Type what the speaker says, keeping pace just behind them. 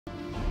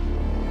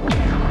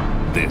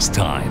This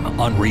time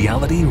on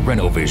Reality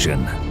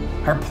Renovision.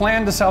 Our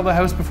plan to sell the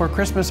house before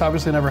Christmas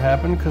obviously never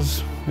happened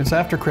because it's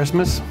after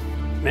Christmas.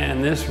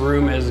 Man, this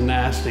room is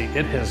nasty.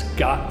 It has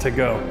got to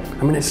go.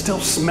 I mean, it still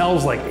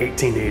smells like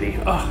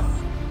 1880.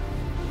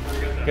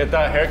 Ugh. Get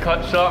that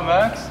haircut shot,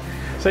 Max?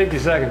 Safety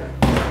second.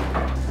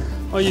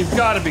 Oh, you've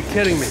got to be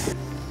kidding me.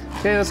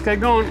 Okay, let's get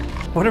going.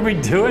 What are we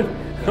doing?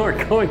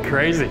 We're going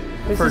crazy.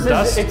 For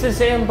dust? It's a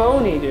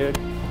Zamboni, dude.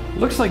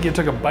 Looks like you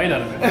took a bite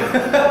out of it.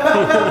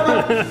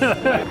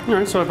 All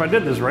right, so if I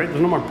did this right, there's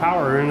no more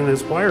power in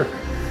this wire.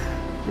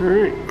 All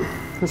right,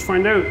 let's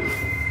find out.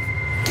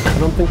 I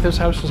don't think this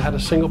house has had a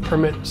single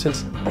permit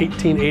since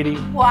 1880.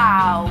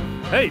 Wow.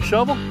 Hey,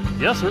 shovel?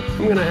 Yes, sir.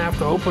 I'm gonna have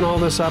to open all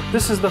this up.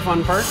 This is the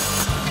fun part.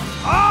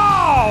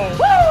 Oh!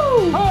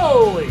 Woo!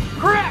 Holy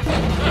crap!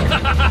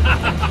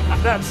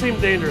 That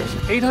seemed dangerous.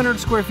 800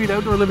 square feet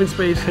outdoor living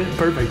space.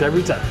 Perfect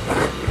every time.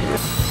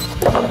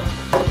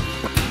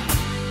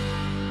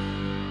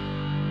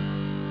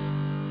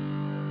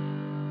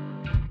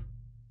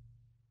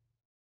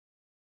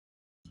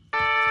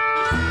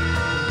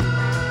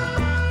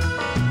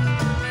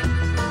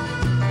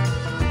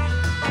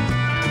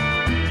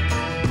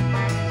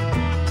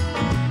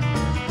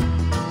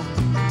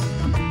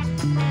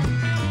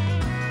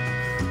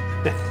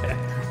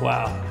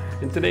 Wow.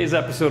 In today's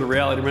episode of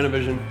Reality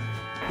Renovision,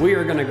 we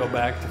are gonna go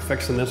back to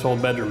fixing this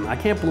old bedroom. I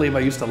can't believe I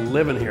used to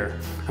live in here.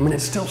 I mean, it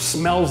still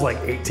smells like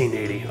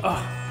 1880.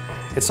 Ugh.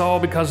 It's all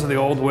because of the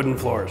old wooden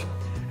floors.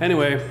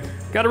 Anyway,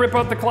 gotta rip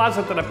out the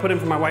closet that I put in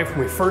for my wife when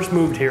we first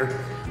moved here,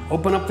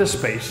 open up this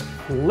space,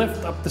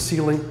 lift up the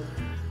ceiling.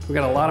 We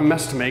got a lot of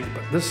mess to make,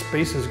 but this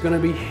space is gonna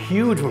be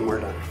huge when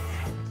we're done.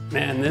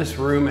 Man, this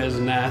room is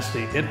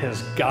nasty. It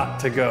has got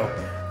to go.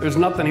 There's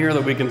nothing here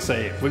that we can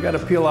save. We got to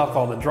peel off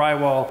all the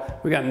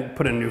drywall. We got to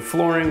put in new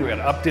flooring. We got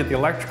to update the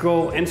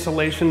electrical,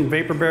 insulation,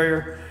 vapor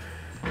barrier.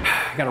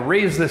 Got to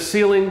raise the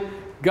ceiling.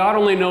 God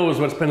only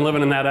knows what's been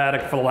living in that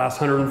attic for the last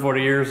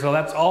 140 years. So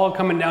that's all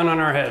coming down on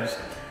our heads.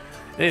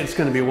 It's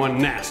going to be one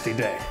nasty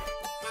day.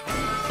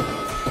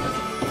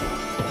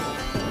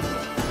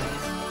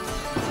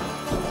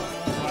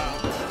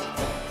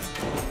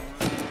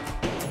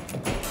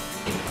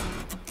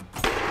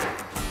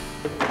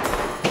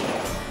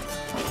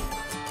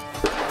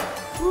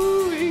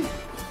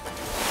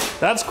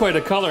 That's quite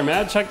a color,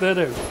 man. Check that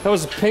out. That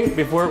was pink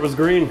before it was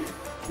green.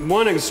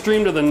 One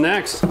extreme to the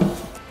next.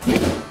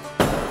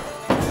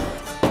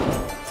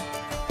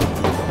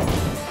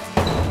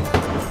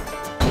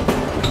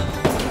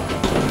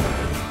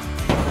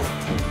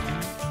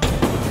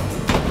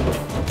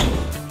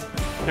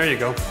 There you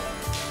go.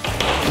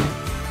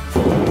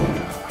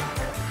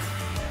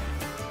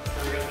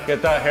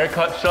 Get that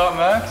haircut shot,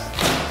 Max?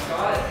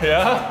 Got it.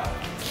 Yeah?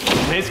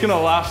 Nate's gonna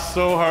laugh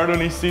so hard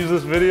when he sees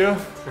this video.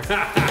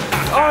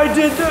 I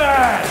did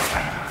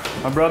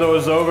that! My brother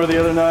was over the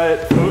other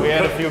night. We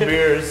had a few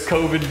beers.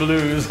 COVID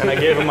blues. And I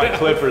gave him my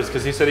clippers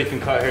because he said he can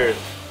cut hair.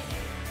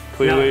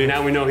 Clearly.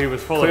 Now we know he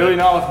was full of it. Clearly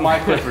not with my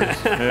clippers.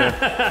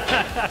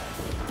 Yeah.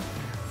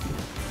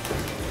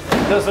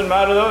 Doesn't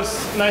matter though,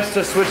 it's nice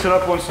to switch it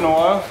up once in a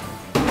while.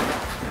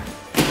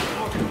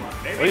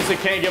 At least it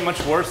can't get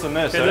much worse than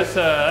this. Okay,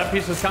 that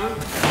piece is coming.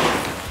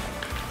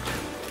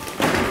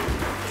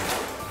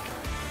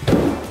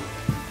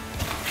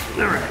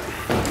 All right.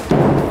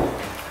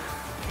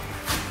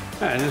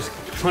 I just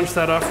punch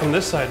that off from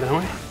this side now,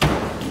 eh?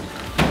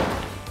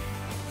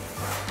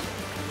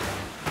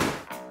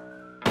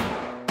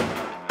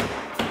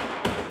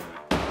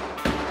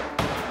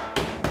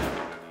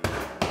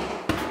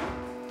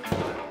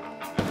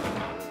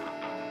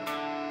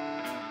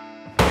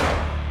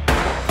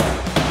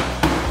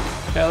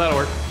 Yeah, that'll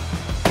work.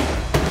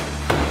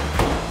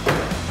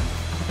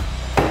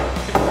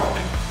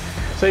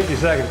 Safety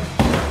second.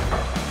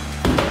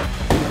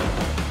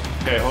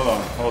 Okay, hold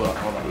on.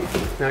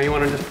 Now you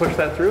want to just push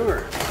that through,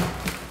 or?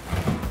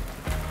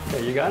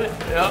 Okay, you got it?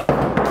 Yeah.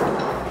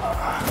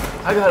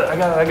 I got it. I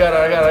got it.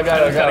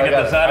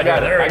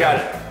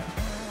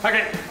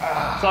 Okay,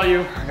 it's all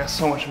you. I got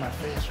so much in my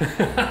face.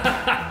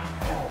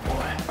 Oh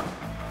boy.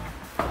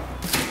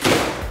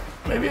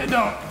 Maybe I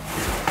don't.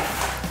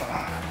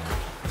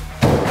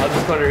 I'll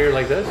just put her here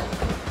like this.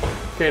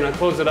 Okay, now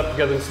close it up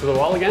together to the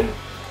wall again.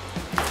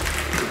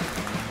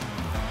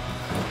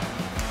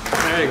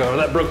 There you go,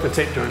 that broke the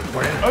tape joint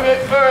for you.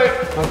 Okay, all right.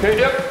 Okay.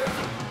 Yep.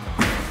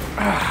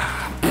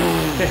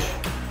 Okay.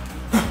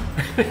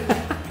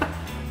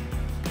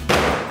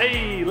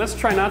 Hey, let's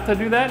try not to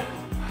do that.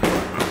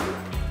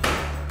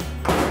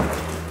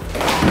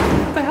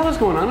 What the hell is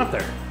going on up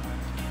there?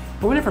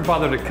 Well, we never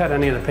bothered to cut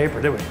any of the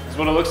paper, did we? That's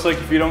what it looks like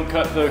if you don't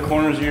cut the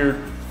corners of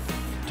your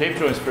tape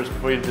joints first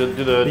before you do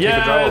the drywall.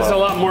 Yeah, it's a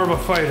lot more of a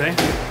fight, eh?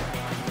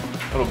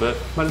 A little bit.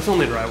 But it's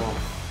only drywall.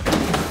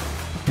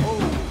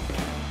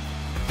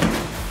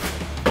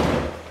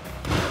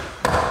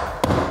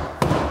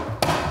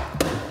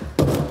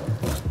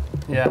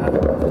 Yeah,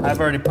 I've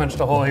already punched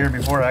a hole here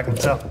before, I can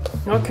tell.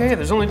 Okay,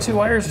 there's only 2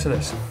 wires to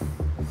this.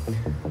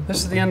 This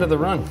is the end of the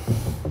run.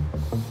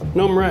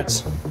 No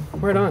Moretz.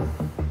 Right on.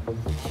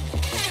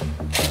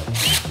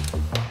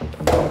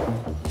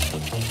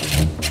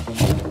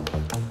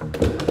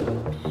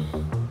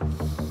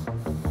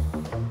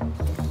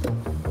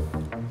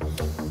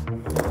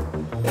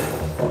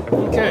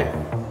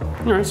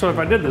 All right, so if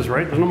I did this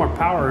right, there's no more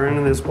power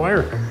in this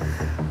wire.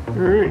 All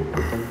right,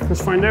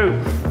 let's find out.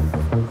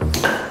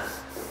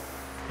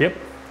 Yep,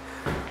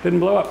 didn't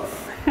blow up.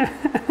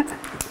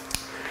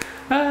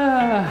 All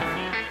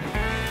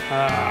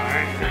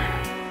right.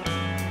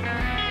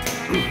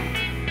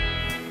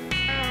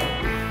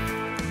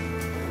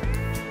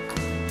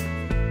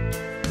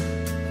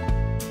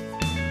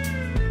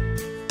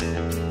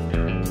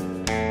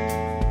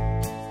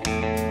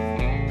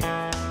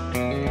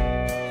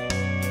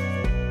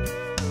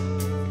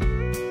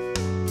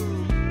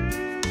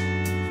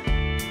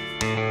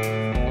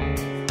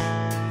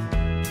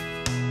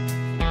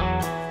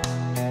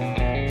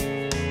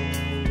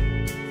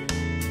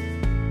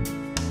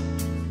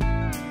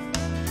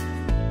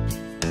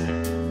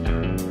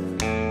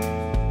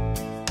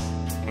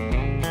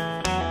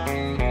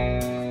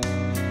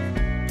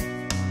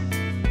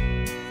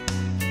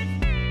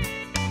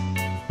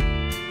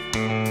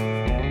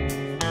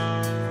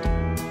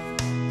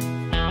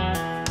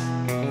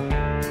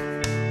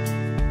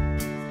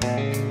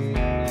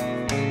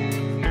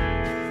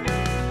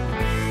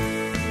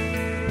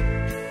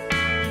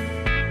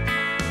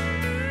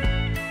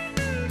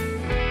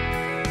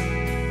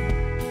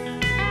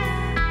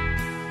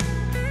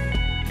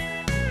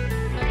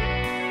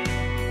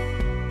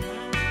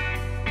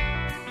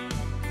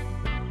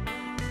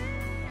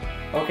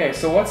 Okay,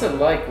 so what's it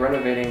like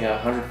renovating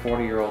a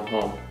 140-year-old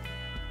home?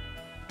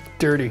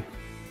 Dirty.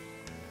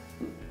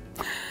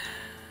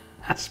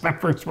 That's my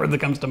first word that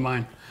comes to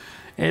mind.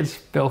 It's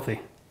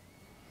filthy.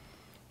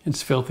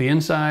 It's filthy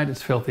inside,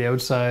 it's filthy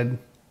outside.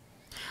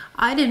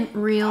 I didn't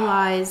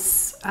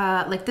realize,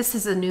 like this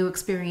is a new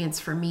experience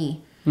for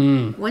me.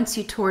 Once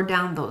you tore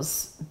down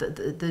those,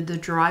 the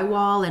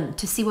drywall and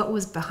to see what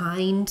was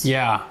behind.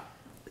 Yeah.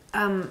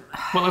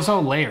 Well, it's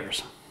all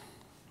layers,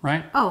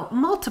 right? Oh,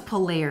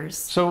 multiple layers.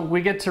 So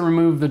we get to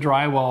remove the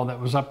drywall that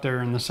was up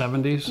there in the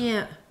 70s.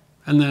 Yeah.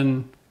 And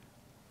then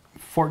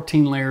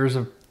 14 layers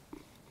of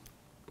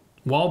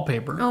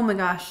wallpaper. Oh my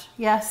gosh,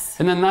 yes.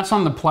 And then that's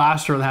on the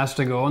plaster that has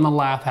to go, and the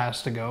lath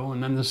has to go,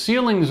 and then the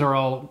ceilings are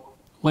all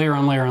layer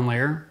on layer on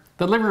layer.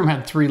 The living room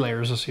had 3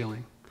 layers of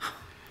ceiling.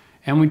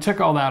 And we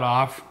took all that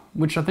off,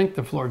 which I think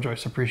the floor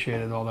joists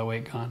appreciated all that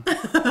weight gone.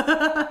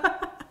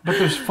 But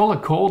there's full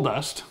of coal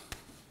dust.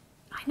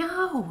 I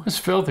know. It's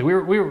filthy. We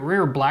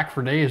were black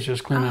for days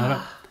just cleaning it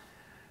up.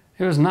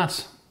 It was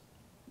nuts.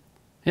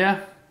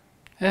 Yeah,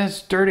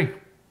 it's dirty.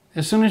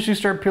 As soon as you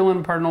start peeling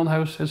apart an old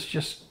house, it's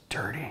just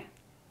dirty.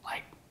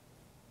 Like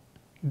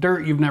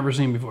dirt you've never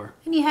seen before.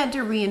 And you had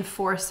to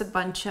reinforce a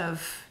bunch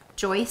of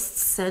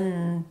joists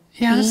and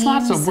yeah, it's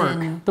lots of work.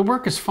 and... The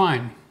work is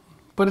fine,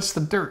 but it's the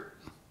dirt.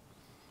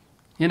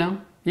 You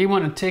know, you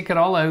want to take it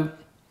all out,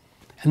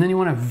 and then you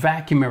want to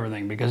vacuum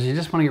everything because you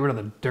just want to get rid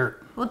of the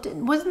dirt. Well,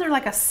 wasn't there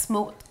like a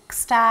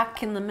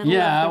smokestack in the middle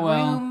of the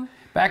room?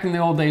 Back in the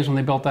old days when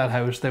they built that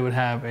house, they would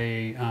have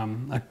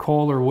a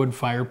coal or wood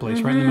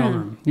fireplace right in the middle of the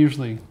room.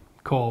 Usually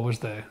coal was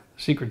the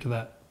secret to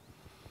that.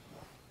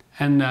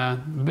 And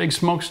a big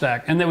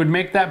smokestack. And they would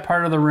make that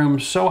part of the room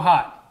so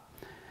hot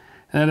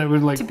that it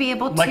would to be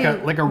able like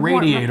a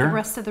radiator. The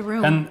rest of the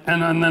room.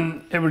 And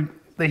then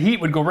the heat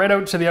would go right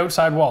out to the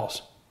outside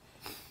walls,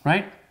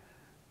 right?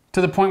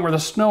 To the point where the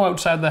snow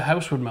outside the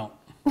house would melt.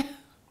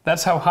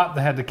 That's how hot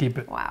they had to keep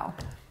it. Wow.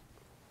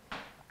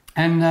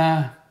 And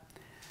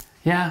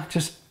yeah,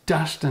 just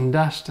dust and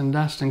dust and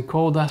dust and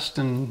coal dust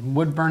and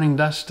wood burning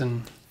dust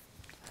and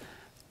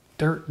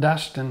dirt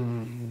dust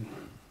and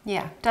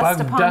yeah, dust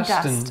bug upon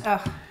dust.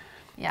 dust. And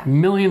yeah.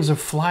 millions of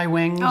fly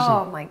wings.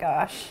 Oh my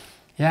gosh.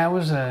 Yeah, it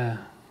was that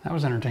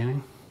was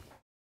entertaining.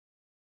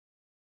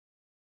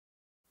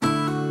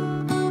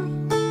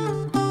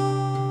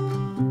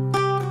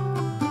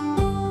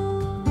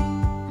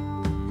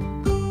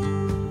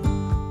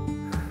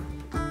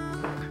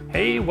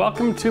 Hey,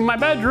 welcome to my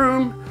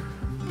bedroom.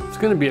 It's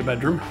gonna be a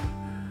bedroom.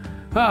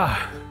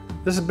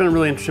 This has been a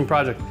really interesting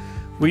project.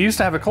 We used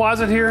to have a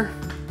closet here,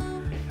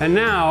 and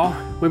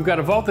now we've got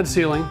a vaulted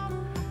ceiling,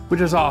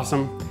 which is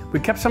awesome. We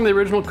kept some of the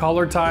original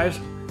color ties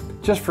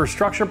just for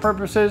structure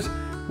purposes.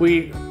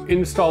 We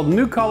installed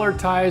new color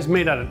ties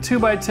made out of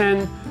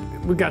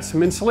 2x10. We've got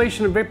some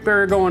insulation and vapor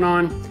barrier going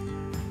on.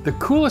 The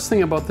coolest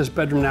thing about this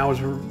bedroom now is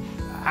we're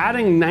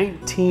adding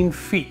 19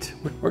 feet.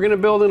 We're gonna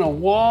build in a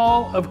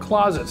wall of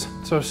closets.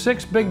 So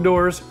 6 big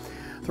doors.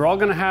 They're all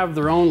gonna have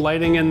their own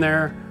lighting in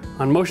there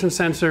on motion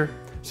sensor.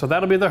 So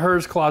that'll be the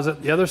hers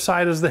closet. The other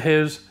side is the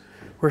his.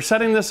 We're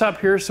setting this up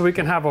here so we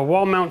can have a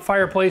wall mount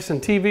fireplace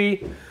and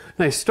TV.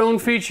 Nice stone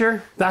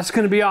feature. That's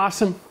gonna be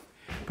awesome.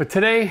 But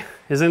today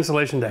is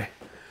insulation day.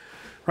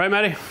 Right,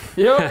 Maddie?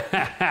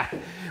 Yep.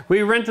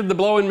 We rented the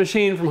blow-in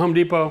machine from Home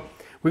Depot.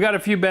 We got a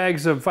few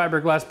bags of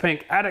fiberglass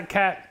paint at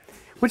Cat,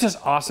 which is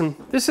awesome.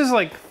 This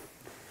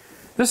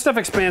stuff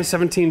expands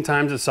 17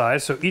 times its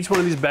size, so each one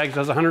of these bags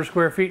does 100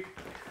 square feet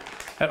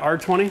at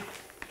R20.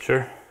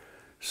 Sure.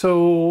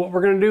 So what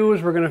we're gonna do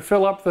is we're gonna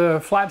fill up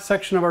the flat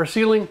section of our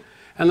ceiling,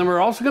 and then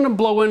we're also gonna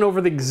blow in over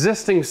the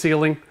existing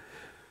ceiling,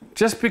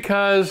 just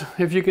because,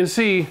 if you can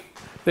see,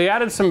 they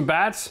added some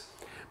bats,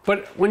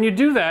 But when you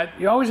do that,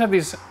 you always have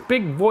these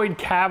big void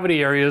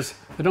cavity areas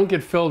that don't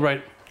get filled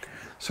right.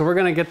 So we're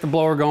gonna get the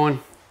blower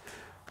going.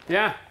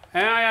 Yeah.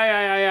 And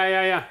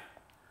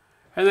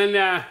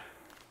then,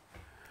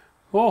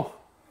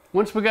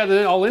 once we got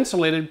it all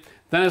insulated,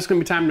 then it's gonna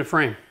be time to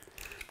frame.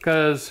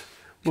 Because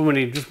we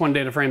need just one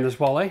day to frame this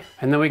wall, eh?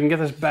 And then we can get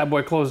this bad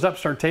boy closed up,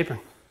 start taping.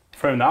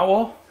 Frame that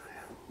wall?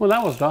 Well,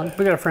 that was done.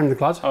 We gotta frame the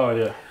closet. Oh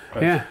yeah.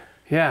 Right.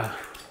 Yeah.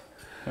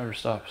 Never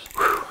stops.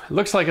 It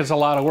looks like it's a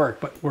lot of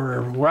work, but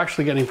we're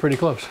actually getting pretty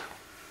close.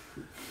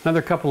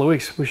 Another couple of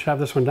weeks, we should have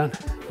this one done.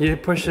 You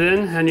push it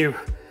in and you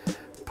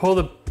pull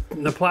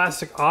the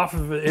plastic off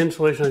of the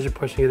insulation as you're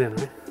pushing it in,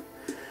 right?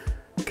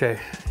 Okay,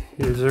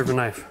 you deserve a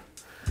knife.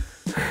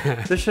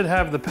 This should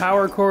have the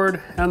power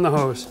cord and the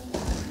hose.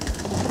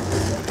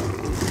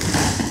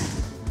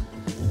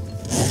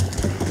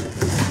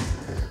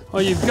 Oh,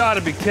 you've got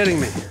to be kidding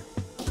me.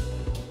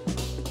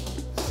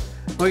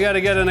 We got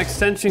to get an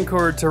extension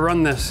cord to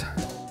run this.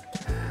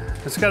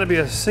 It's got to be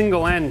a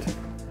single end.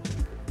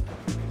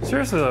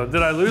 Seriously though,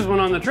 did I lose one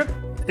on the trip?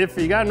 If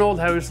you got an old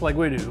house like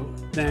we do,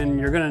 then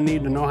you're gonna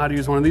need to know how to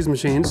use one of these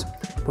machines.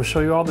 We'll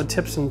show you all the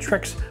tips and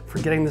tricks for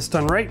getting this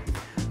done right.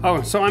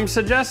 Oh, so I'm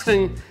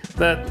suggesting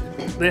that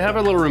they have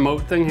a little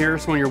remote thing here,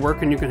 so when you're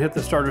working, you can hit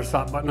the start or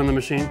stop button on the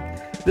machine.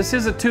 This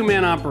is a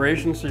two-man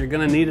operation, so you're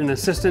gonna need an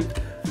assistant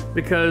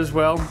because,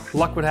 well,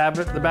 luck would have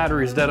it, the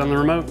battery's dead on the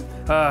remote.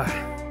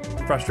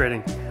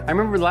 Frustrating. I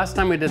remember the last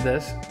time we did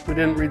this, we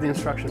didn't read the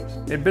instructions.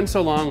 It'd been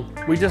so long,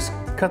 we just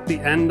cut the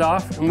end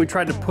off and we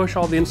tried to push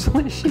all the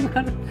insulation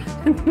out,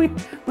 and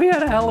we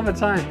had a hell of a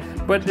time.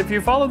 But if you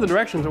follow the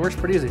directions, it works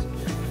pretty easy.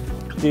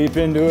 Deep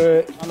into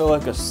it, onto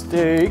like a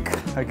steak,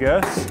 I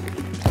guess,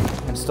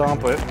 and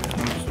stomp it.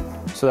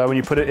 So that when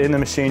you put it in the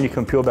machine, you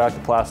can peel back the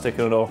plastic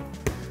and it'll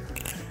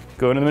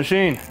go into the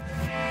machine.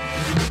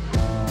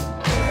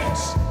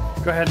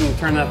 Go ahead and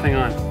turn that thing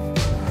on.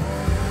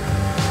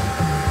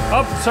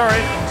 Oh, sorry.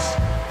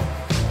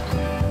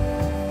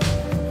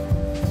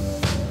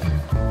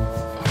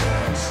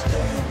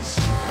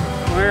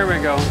 There we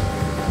go.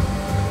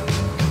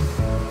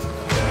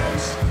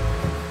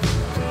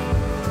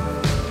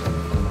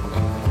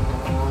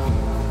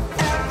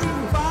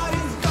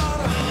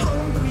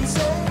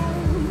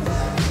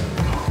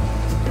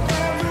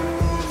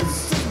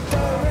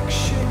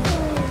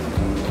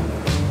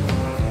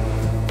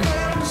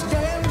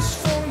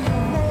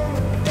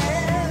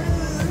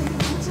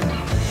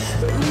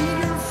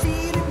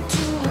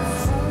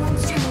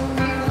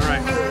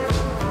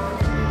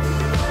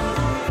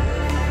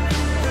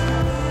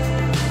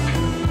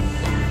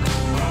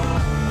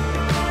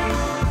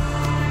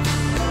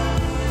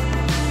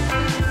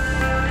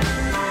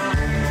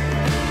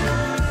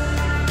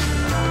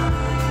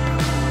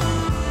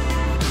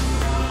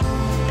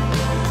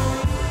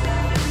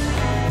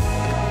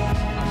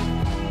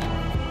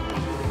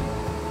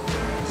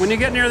 When you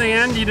get near the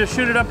end, you just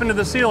shoot it up into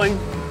the ceiling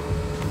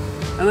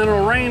and then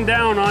it'll rain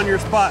down on your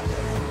spot.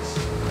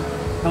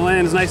 It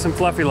lands nice and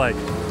fluffy like.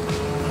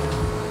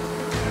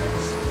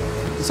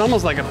 It's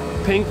almost like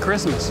a pink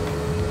Christmas.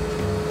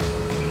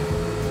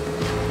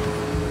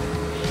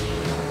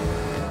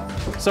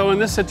 So in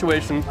this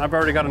situation, I've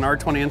already got an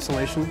R20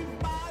 insulation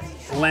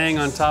laying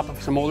on top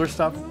of some older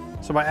stuff.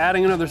 So by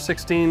adding another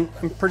 16,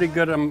 I'm pretty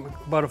good. I'm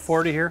about a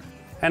 40 here.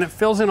 And it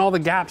fills in all the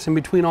gaps in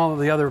between all of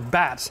the other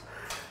bats.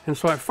 And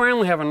so I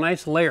finally have a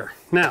nice layer.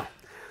 Now,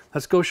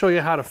 let's go show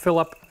you how to fill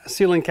up a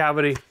ceiling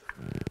cavity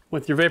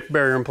with your vapor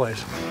barrier in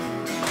place.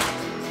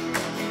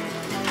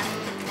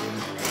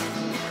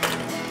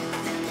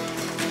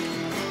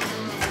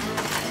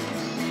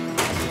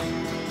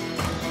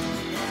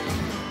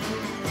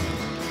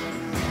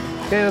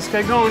 Okay, let's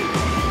get going.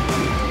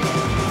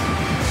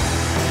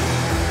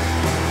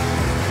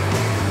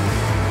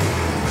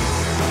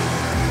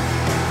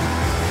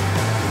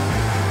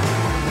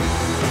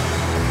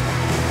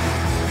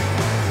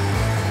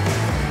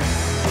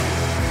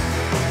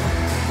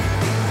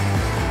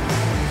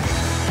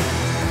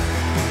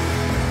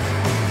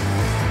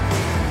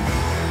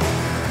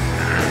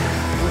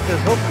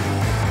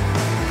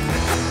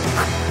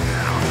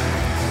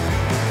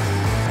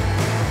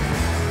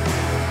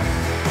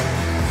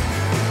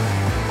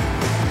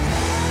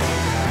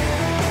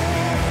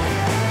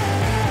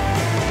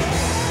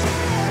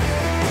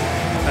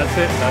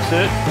 That's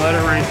it. Let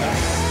it rain.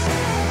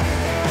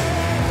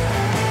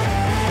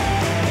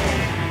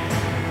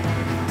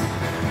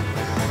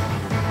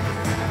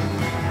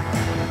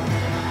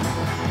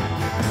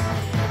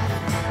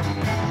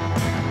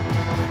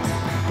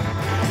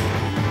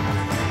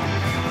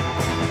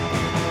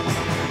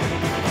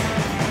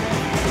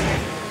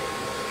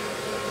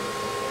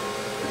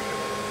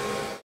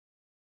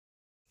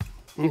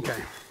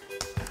 Okay.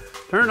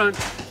 Turn it on.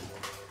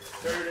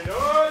 Turn it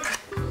on.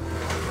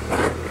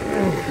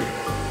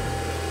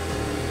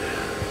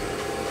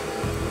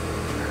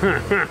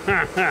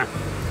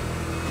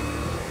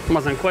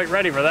 Wasn't quite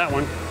ready for that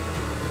one.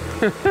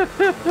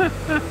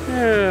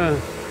 Yeah.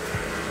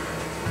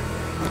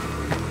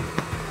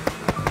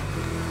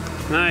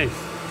 Nice.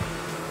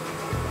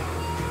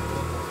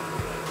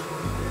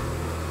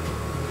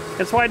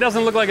 It's why it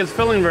doesn't look like it's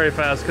filling very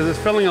fast, because it's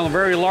filling a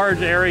very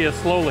large area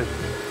slowly.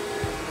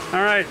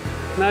 All right,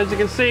 now as you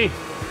can see,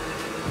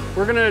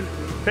 we're gonna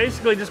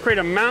basically just create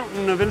a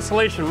mountain of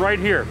insulation right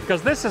here,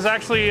 because this is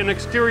actually an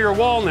exterior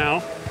wall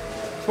now.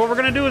 So what we're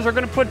gonna do is we're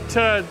gonna put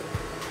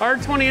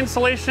R20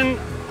 insulation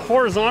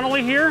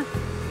horizontally here,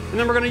 and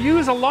then we're gonna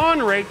use a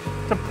lawn rake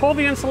to pull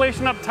the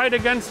insulation up tight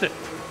against it.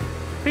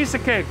 Piece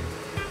of cake.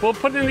 We'll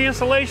put in the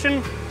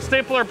insulation,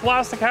 staple our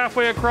plastic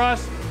halfway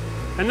across,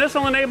 and this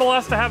will enable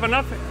us to have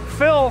enough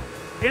fill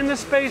in the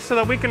space so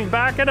that we can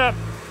back it up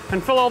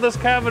and fill all this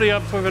cavity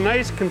up so we have a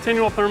nice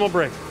continual thermal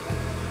break.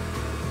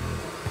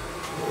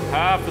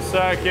 Half a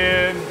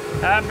second.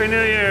 Happy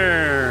New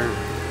Year.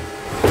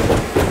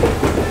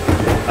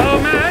 Oh,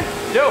 Matt.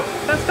 Yo.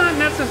 That's not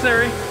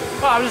necessary.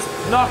 Oh, I'm just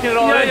knocking it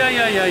all in.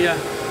 Yeah.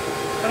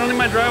 I don't think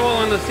my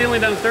drywall on the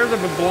ceiling downstairs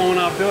have been blowing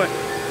off. Do it.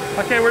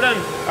 Okay, we're done.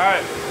 All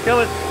right.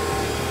 Kill it.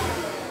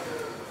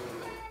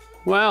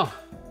 Well,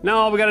 now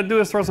all we got to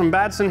do is throw some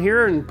bats in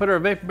here and put our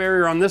vapor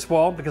barrier on this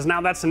wall, because now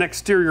that's an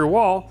exterior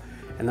wall,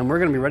 and then we're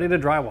going to be ready to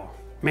drywall.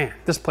 Man,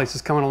 this place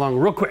is coming along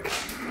real quick.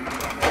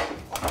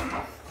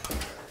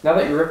 Now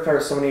that you ripped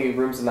apart so many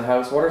rooms in the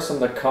house, what are some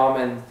of the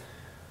common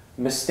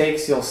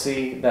mistakes you'll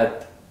see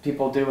that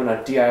people do in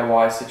a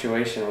DIY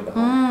situation with the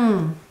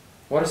home?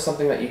 What is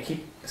something that you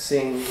keep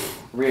seeing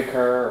reoccur,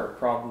 or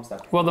problems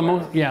that? Well,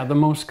 the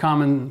most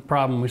common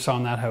problem we saw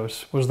in that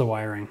house was the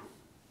wiring,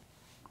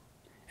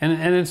 and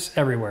it's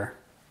everywhere.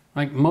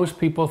 Like, most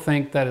people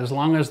think that as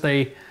long as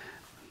they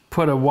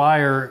put a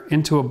wire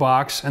into a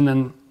box and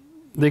then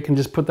they can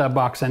just put that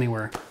box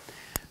anywhere.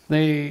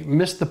 They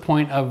miss the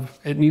point of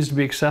it needs to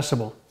be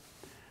accessible.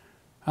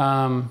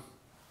 A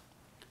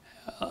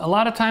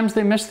lot of times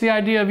they miss the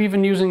idea of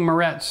even using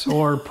morettes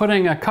or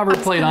putting a cover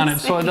plate on it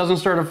so it doesn't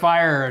start a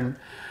fire. And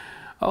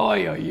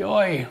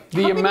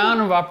the amount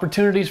of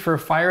opportunities for a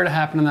fire to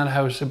happen in that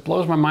house, it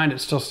blows my mind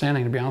it's still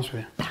standing, to be honest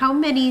with you. How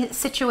many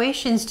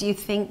situations do you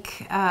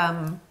think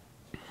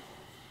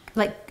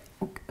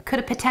could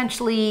have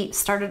potentially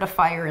started a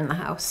fire in the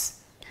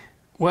house?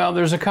 Well,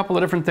 there's a couple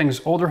of different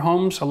things. Older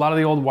homes, a lot of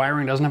the old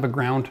wiring doesn't have a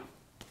ground.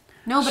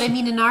 No, but I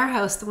mean in our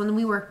house, the one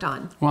we worked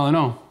on. Well, I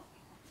know.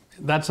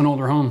 That's an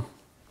older home.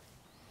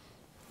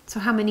 So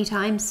how many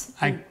times?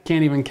 I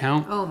can't even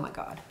count. Oh my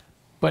God.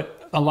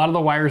 But a lot of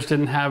the wires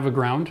didn't have a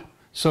ground.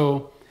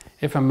 So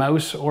if a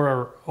mouse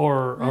or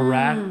a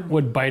rat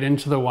would bite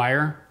into the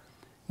wire,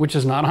 which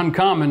is not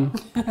uncommon,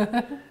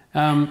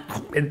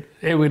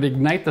 it would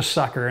ignite the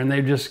sucker and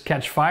they'd just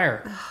catch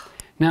fire.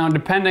 Now,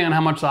 depending on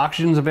how much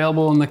oxygen is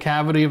available in the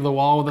cavity of the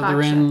wall that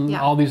they're in,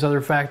 all these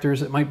other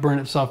factors, it might burn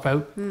itself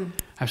out.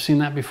 I've seen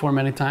that before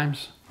many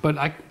times.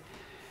 But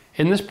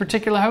in this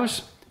particular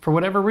house, for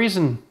whatever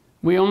reason,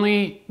 we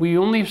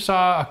only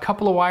saw a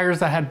couple of wires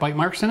that had bite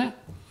marks in it.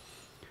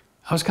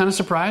 I was kind of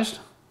surprised,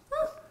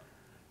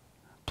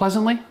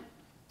 pleasantly,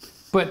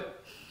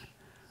 but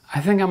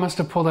I think I must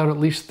have pulled out at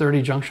least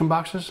 30 junction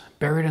boxes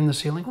buried in the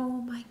ceiling. Oh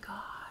my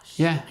gosh.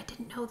 Yeah. I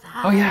didn't know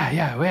that. Oh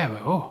yeah.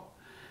 Oh.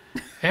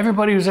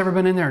 Everybody who's ever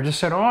been in there just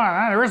said,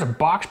 oh, there is a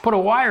box, put a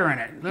wire in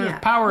it. There's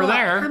power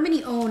there. How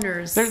many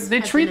owners?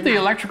 They treat the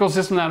electrical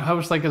system in that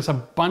house like it's a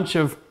bunch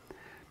of,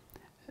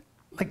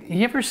 like,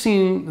 you ever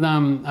seen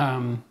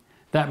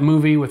that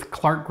movie with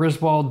Clark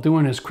Griswold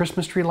doing his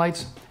Christmas tree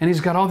lights? And he's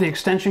got all the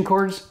extension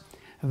cords?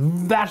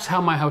 That's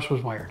how my house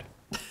was wired.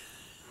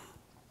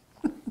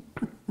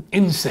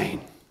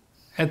 Insane.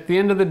 At the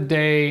end of the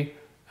day,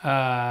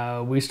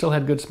 we still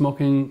had good smoke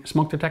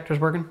detectors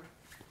working.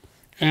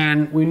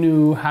 And we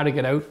knew how to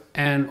get out.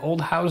 And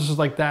old houses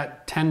like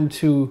that tend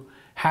to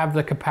have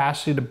the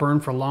capacity to burn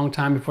for a long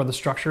time before the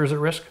structure is at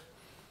risk.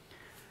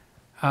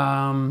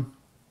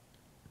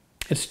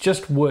 It's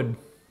just wood.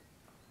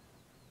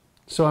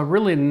 So I'm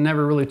really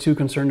never really too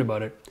concerned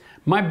about it.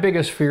 My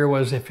biggest fear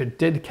was if it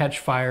did catch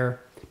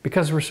fire,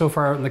 because we're so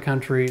far out in the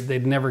country,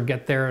 they'd never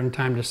get there in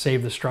time to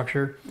save the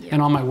structure,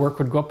 and all my work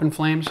would go up in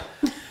flames.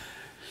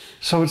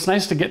 So it's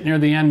nice to get near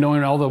the end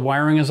knowing all the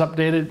wiring is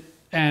updated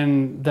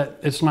and that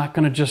it's not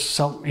going to just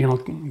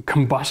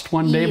combust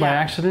one day by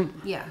accident.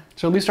 Yeah.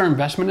 So at least our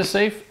investment is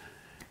safe.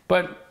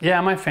 But yeah,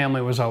 my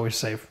family was always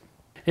safe.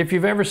 If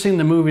you've ever seen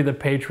the movie The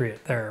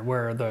Patriot there,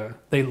 where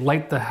they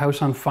light the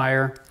house on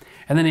fire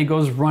and then he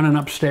goes running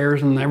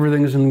upstairs and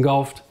everything is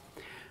engulfed.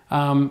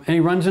 And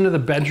he runs into the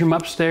bedroom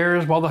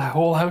upstairs while the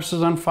whole house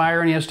is on fire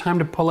and he has time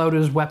to pull out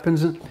his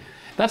weapons.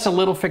 That's a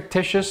little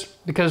fictitious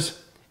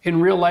because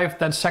in real life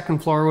that second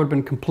floor would have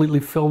been completely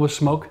filled with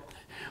smoke.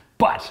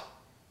 But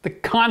the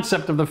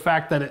concept of the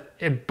fact that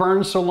it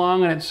burns so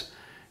long and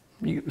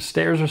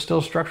stairs are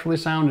still structurally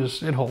sound,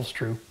 it holds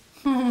true.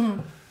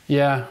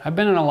 Yeah, I've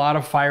been in a lot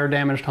of fire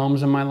damaged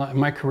homes in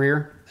my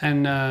career,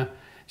 and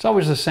it's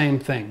always the same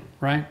thing,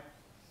 right?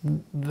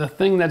 The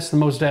thing that's the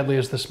most deadly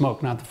is the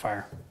smoke, not the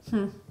fire.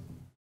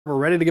 We're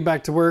ready to get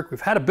back to work.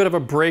 We've had a bit of a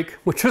break,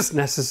 which was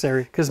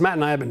necessary, because Matt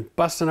and I have been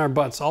busting our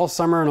butts all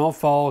summer and all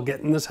fall,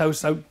 getting this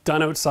house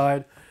done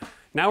outside.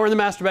 Now we're in the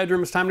master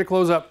bedroom, it's time to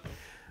close up.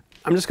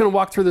 I'm just gonna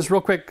walk through this real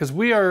quick, because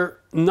we are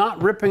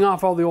not ripping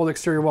off all the old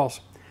exterior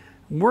walls.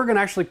 we're gonna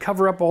actually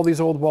cover up all these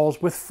old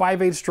walls with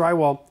 5/8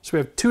 drywall. So we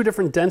have 2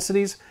 different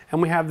densities,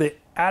 and we have the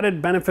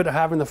added benefit of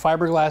having the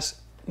fiberglass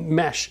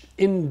mesh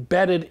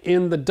embedded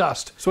in the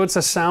dust. So it's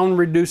a sound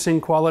reducing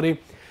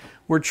quality.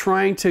 We're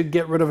trying to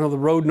get rid of the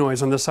road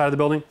noise on this side of the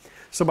building.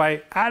 So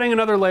by adding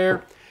another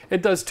layer,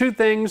 it does 2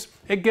 things.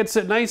 It gets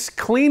a nice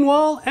clean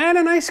wall and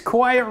a nice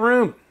quiet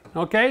room,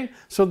 okay?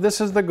 So this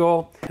is the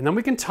goal. And then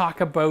we can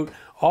talk about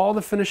all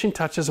the finishing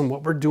touches and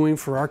what we're doing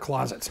for our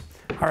closets.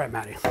 All right,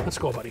 Matty, let's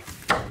go, buddy.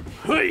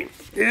 Hey,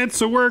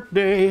 it's a work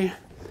day.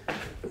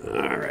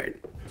 All right,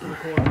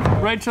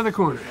 right to the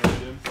corner.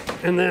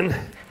 And then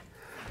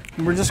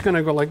we're just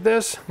gonna go like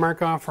this,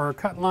 mark off our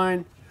cut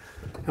line,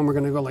 and we're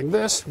gonna go like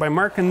this. By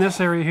marking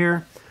this area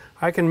here,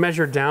 I can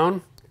measure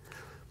down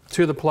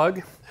to the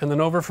plug and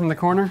then over from the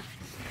corner,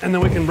 and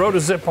then we can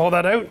roto-zip all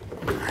that out.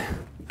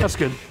 That's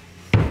good.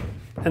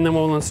 And then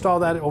we'll install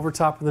that over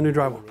top of the new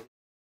drywall.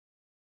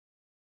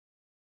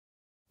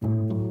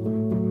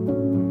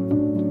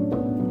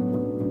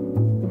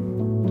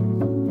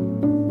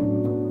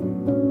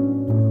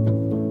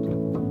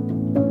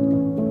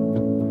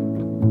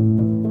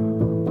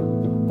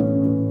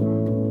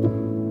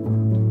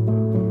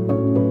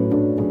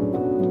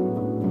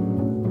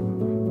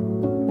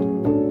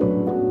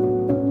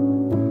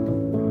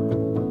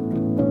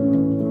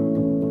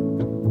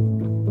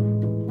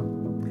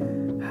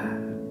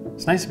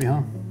 It's nice to be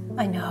home.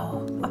 I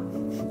know.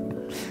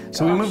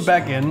 So we moved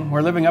back in.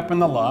 We're living up in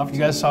the loft. You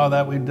guys saw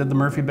that. We did the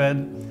Murphy bed.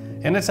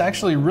 And it's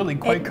actually really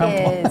quite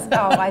comfortable. It is.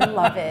 Oh, I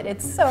love it.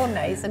 It's so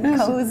nice and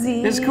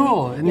cozy. It's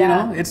cool. And you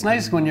know, it's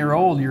nice when you're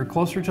old. You're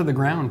closer to the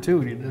ground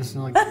too. It's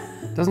like,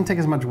 it doesn't take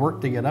as much work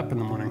to get up in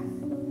the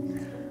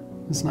morning.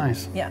 It's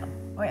nice. Yeah.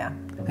 Oh yeah.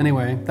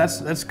 Anyway,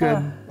 that's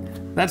good.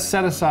 That's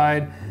set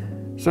aside.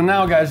 So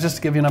now, guys, just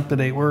to give you an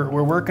up-to-date,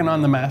 we're working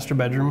on the master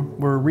bedroom.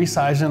 We're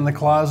resizing the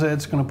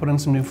closets, gonna put in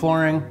some new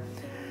flooring.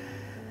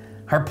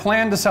 Our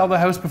plan to sell the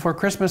house before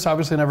Christmas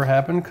obviously never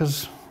happened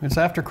because it's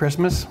after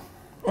Christmas.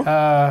 We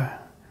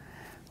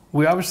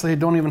obviously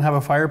don't even have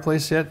a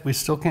fireplace yet. We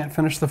still can't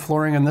finish the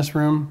flooring in this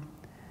room.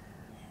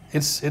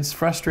 It's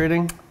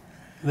frustrating.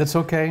 That's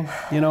okay.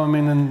 You know, I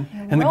mean,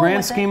 in the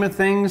grand scheme of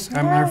things,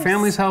 our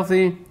family's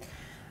healthy.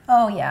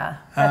 Oh yeah,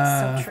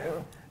 that's so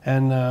true.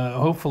 And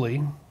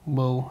hopefully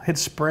we'll hit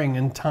spring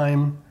in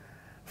time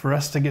for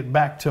us to get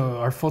back to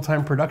our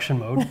full-time production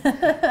mode.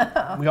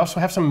 We also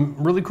have some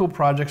really cool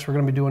projects we're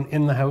going to be doing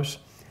in the house.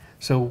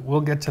 So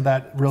we'll get to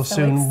that real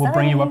soon. Exciting. We'll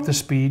bring you up to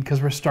speed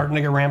because we're starting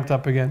to get ramped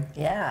up again.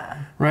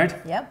 Yeah. Right?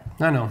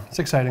 Yep. I know. It's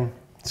exciting.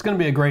 It's going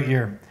to be a great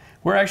year.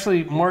 We're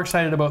actually more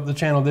excited about the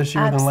channel this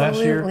year than last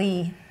year.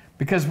 Absolutely.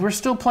 Because we're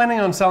still planning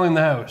on selling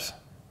the house,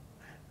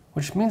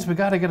 which means we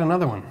got to get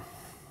another one.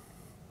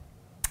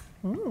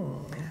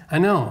 I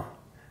know.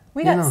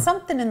 We got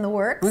something in the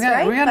works,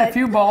 right? We got a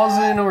few balls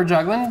we're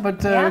juggling, but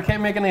we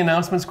can't make any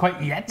announcements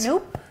quite yet.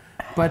 Nope.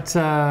 But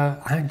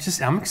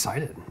I'm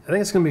excited. I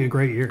think it's going to be a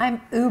great year.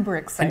 I'm uber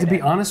excited. And to be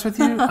honest with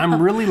you,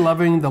 I'm really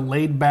loving the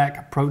laid-back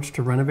approach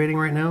to renovating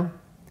right now.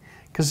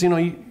 Because, you know,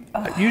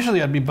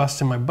 usually I'd be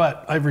busting my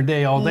butt every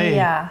day, all day.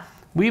 Yeah.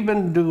 We've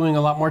been doing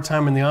a lot more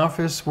time in the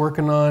office,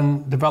 working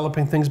on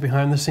developing things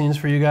behind the scenes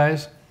for you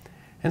guys.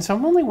 And so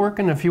I'm only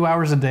working a few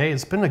hours a day.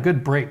 It's been a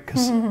good break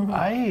because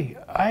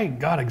I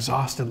got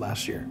exhausted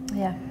last year.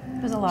 Yeah,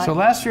 it was a lot. So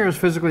last year I was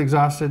physically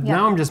exhausted. Yeah.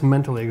 Now I'm just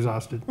mentally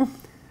exhausted.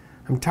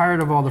 I'm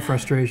tired of all the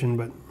frustration,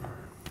 but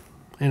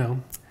you know,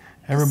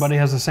 everybody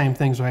has the same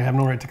thing, so I have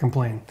no right to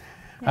complain.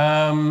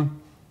 Yeah.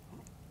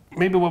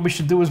 Maybe what we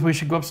should do is we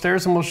should go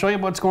upstairs and we'll show you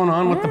what's going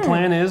on, what the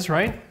plan is,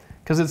 right?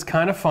 Because it's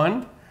kind of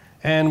fun.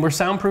 And we're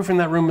soundproofing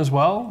that room as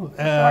well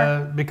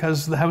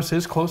because the house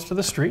is close to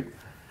the street.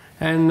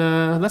 And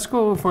let's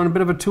go on a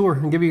bit of a tour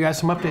and give you guys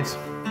some updates.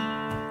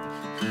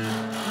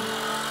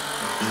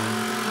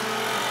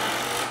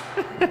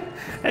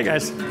 Hey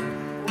guys.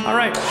 All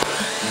right.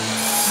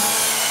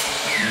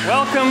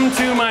 Welcome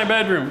to my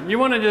bedroom. You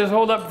want to just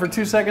hold up for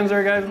 2 seconds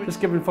there, guys?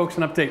 Just giving folks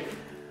an update.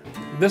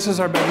 This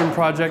is our bedroom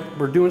project.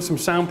 We're doing some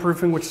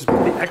soundproofing, which is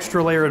what the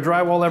extra layer of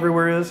drywall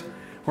everywhere is.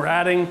 We're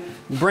adding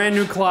brand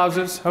new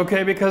closets,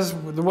 okay, because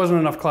there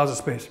wasn't enough closet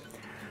space.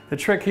 The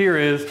trick here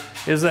is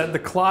that the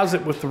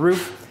closet with the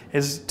roof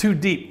is too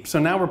deep. So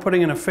now we're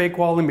putting in a fake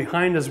wall in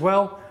behind as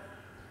well.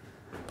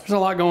 There's a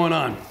lot going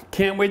on.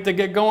 Can't wait to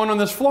get going on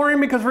this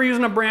flooring because we're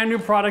using a brand new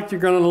product you're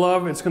gonna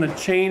love. It's gonna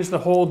change the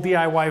whole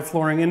DIY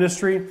flooring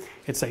industry.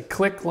 It's a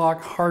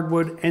click-lock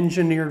hardwood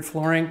engineered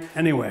flooring.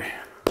 Anyway,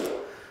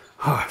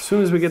 as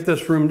soon as we get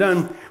this room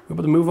done, we're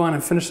able to move on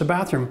and finish the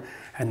bathroom.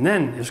 And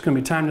then it's gonna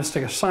be time to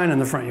stick a sign in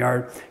the front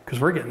yard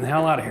because we're getting the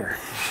hell out of here.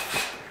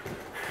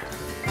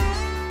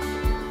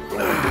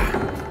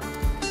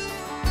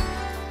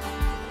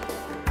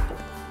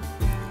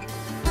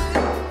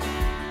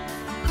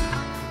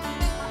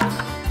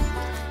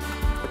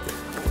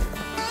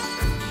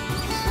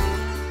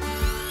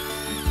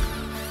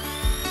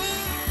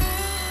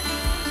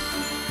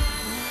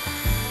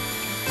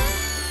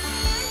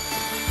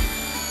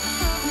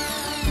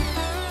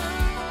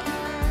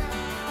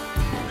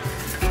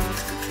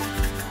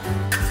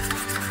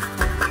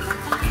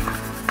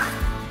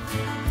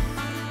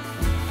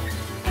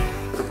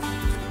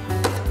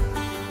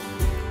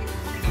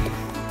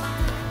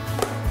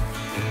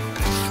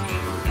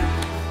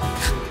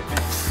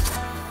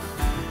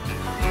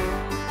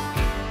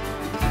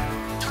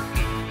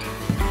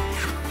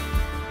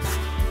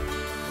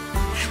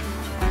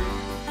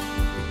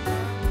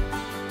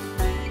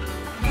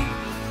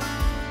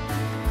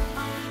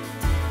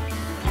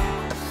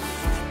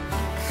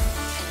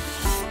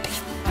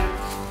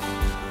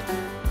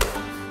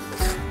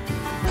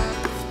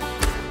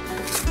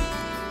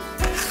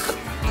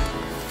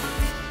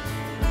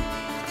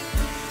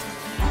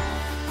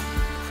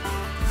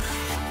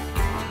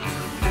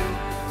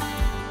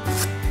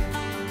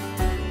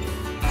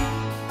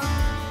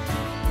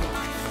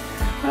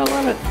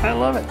 it. I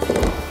love it.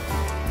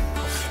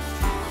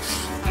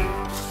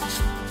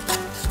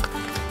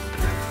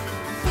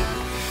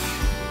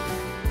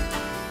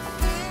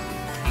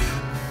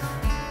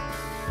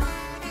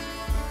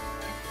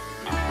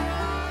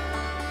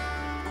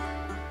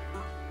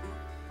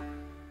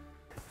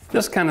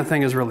 This kind of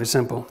thing is really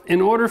simple.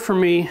 In order for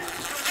me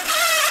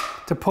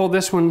to pull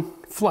this one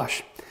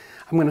flush,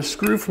 I'm going to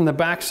screw from the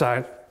back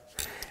side.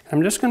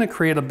 I'm just going to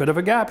create a bit of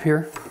a gap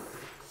here.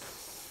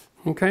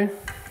 Okay.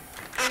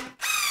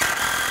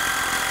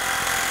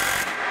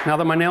 Now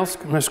that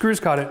my screws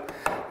caught it,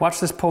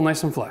 watch this pull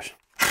nice and flush.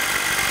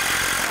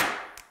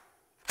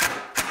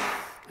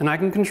 And I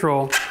can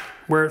control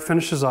where it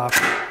finishes off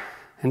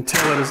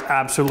until it is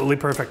absolutely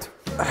perfect.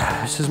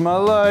 This is my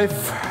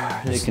life.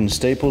 Making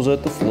staples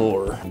at the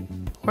floor.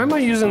 Why am I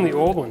using the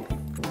old one?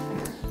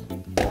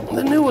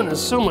 The new one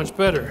is so much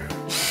better.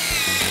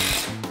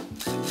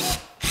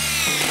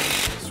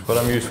 That's what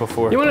I'm useful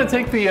for. You want to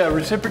take the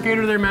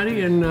reciprocator there,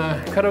 Matty, and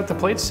cut out the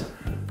plates?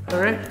 All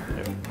right?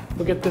 Yep.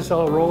 We'll get this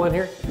all rolling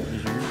here.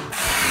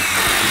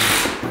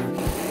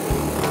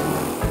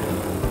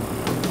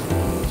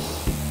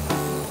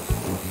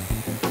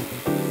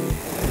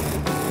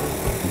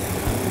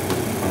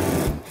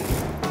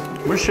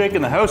 We're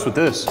shaking the house with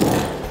this.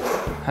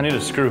 I need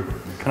a screw.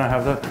 Can I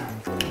have that?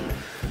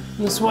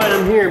 That's why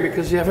I'm here,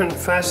 because you haven't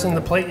fastened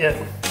the plate yet.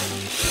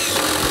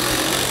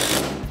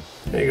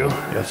 There you go.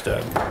 Yes,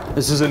 Dad.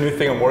 This is a new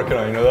thing I'm working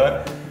on, you know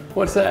that?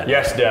 What's that?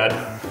 Yes, Dad.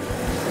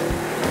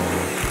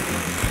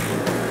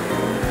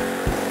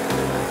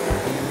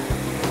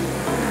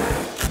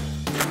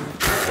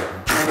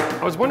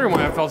 I was wondering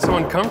why I felt so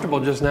uncomfortable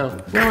just now.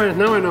 Now I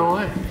know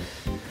why.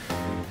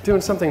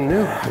 Doing something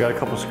new. I got a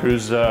couple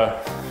screws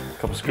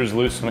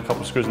loose and a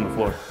couple screws on the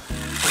floor.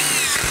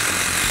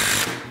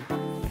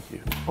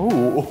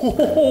 Oh,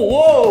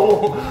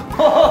 whoa!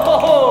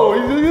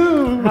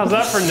 How's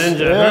that for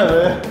ninja?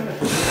 Yeah,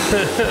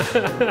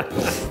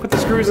 huh? Put the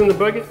screws in the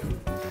bucket.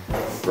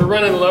 We're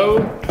running low,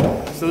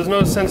 so there's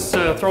no sense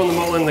throwing them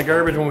all in the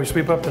garbage when we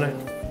sweep up tonight.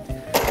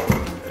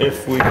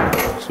 If we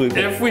sweep up.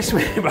 If we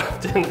sweep up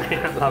tonight,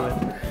 I love it.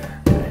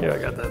 Here, I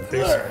got that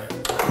piece.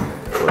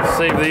 We'll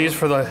save these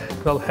for the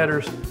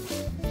headers,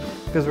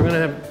 because we're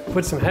gonna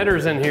put some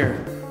headers in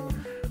here.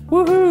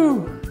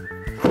 Woohoo!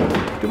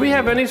 Do we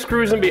have any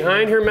screws in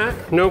behind here, Matt?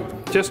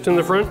 Nope, just in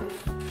the front.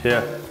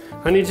 Yeah.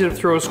 I need you to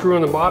throw a screw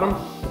on the bottom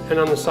and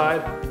on the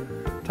side,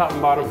 top and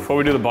bottom. Before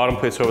we do the bottom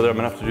plates over there, I'm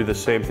gonna have to do the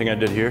same thing I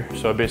did here.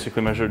 So I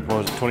basically measured,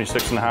 what was it,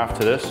 26.5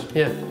 to this?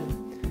 Yeah.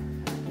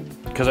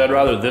 Because I'd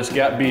rather this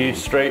gap be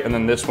straight and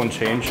then this one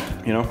change,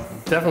 you know?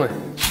 Definitely.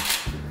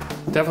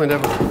 Definitely.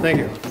 Thank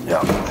you.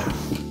 Yeah.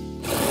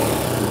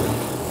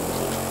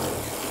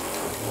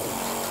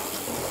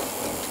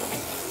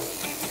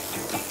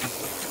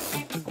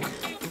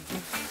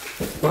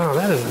 Wow,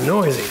 that is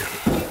noisy.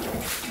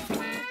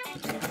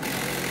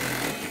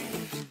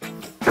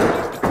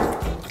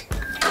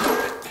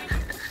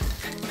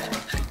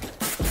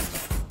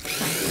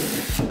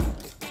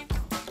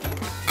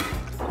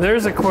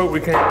 There's a quote we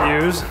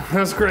can't use.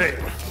 That's great.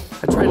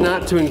 I try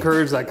not to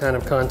encourage that kind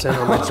of content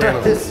on my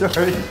channel.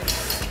 Sorry.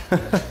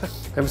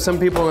 I have some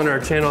people on our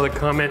channel that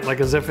comment like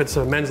as if it's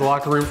a men's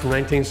locker room from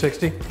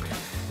 1960.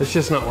 It's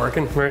just not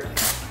working, right?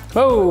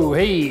 Oh,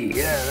 hey,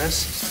 yeah,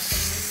 that's...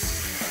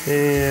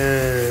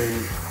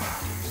 And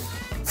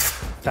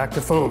back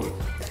to foam.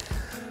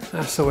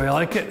 That's the way I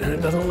like it, and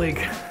it doesn't leak.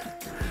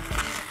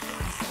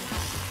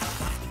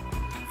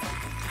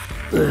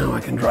 Now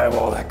I can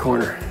drywall that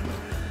corner.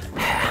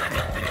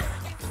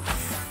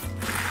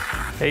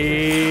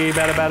 Hey,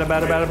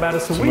 bada,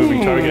 swing.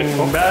 Moving target.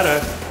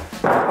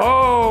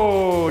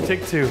 Oh,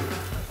 take two.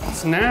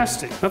 It's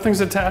nasty.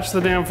 Nothing's attached to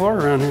the damn floor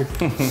around here.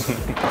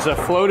 It's a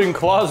floating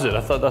closet.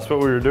 I thought that's what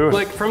we were doing.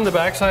 Like from the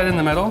backside in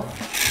the middle.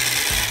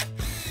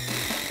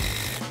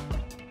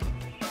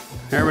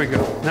 There we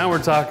go. Now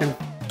we're talking.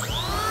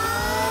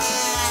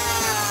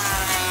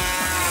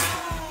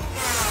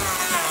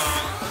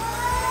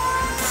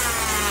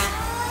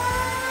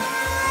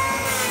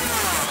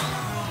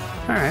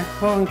 All right,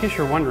 well, in case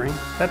you're wondering,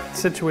 that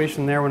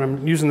situation there when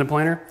I'm using the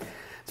planer,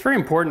 it's very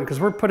important because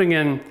we're putting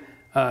in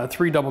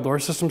 3 double door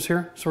systems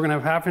here. So we're gonna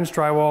have 1/2-inch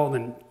drywall,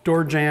 then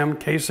door jamb,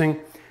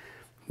 casing.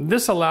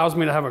 This allows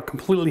me to have a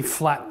completely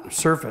flat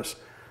surface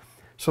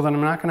so that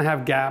I'm not gonna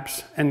have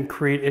gaps and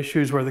create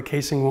issues where the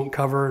casing won't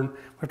cover and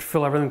we have to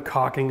fill everything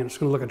caulking and it's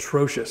gonna look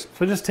atrocious.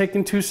 So just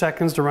taking 2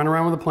 seconds to run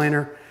around with the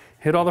planer,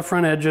 hit all the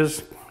front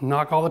edges,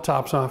 knock all the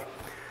tops off.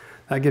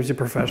 That gives you a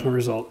professional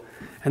result.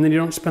 And then you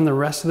don't spend the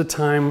rest of the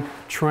time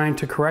trying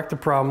to correct a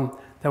problem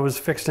that was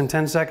fixed in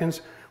 10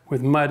 seconds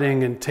with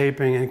mudding and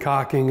taping and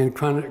caulking and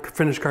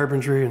finished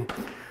carpentry, and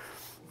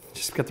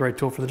just get the right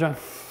tool for the job.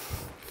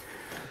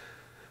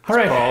 All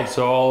right. It's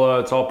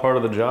all part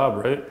of the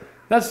job, right?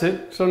 That's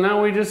it. So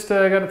now we just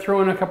got to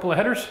throw in a couple of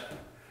headers.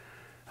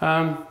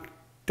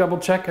 Double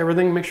check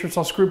everything, make sure it's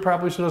all screwed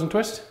properly so it doesn't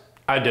twist.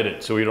 I did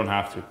it, so we don't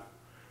have to.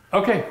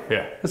 Okay.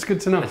 Yeah. That's good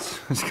to know.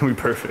 It's gonna be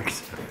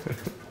perfect.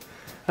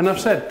 enough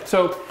said.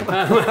 So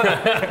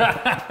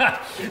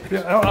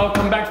I'll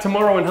come back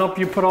tomorrow and help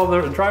you put all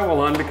the drywall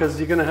on because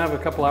you're gonna have a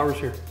couple hours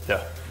here.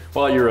 Yeah.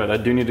 Well, you're right. I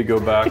do need to go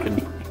back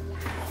and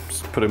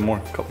just put a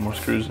couple more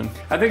screws in.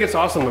 I think it's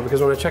awesome though,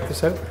 because when I check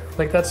this out,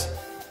 like that's,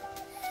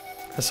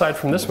 aside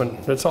from this one,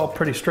 it's all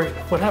pretty straight.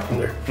 What happened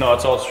there? No,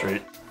 it's all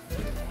straight.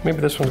 Maybe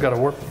this one's got a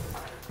warp.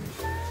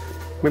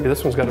 Maybe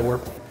this one's got a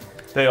warp.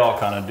 They all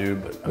kind of do,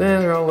 but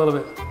They're all a little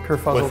bit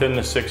kerfuzzled. within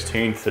the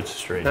 16th, it's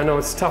straight. I know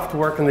it's tough to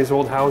work in these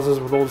old houses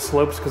with old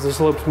slopes because the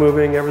slope's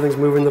moving, everything's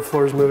moving, the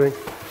floor's moving.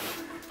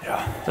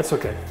 Yeah. That's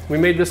okay. We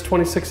made this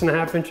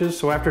 26.5 inches,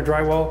 so after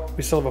drywall,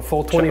 we still have a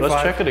full 25.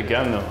 Let's check it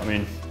again though. I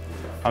mean,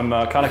 I'm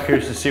kind of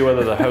curious to see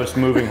whether the house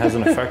moving has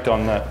an effect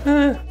on that.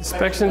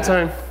 Inspection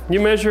time. You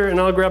measure and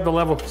I'll grab the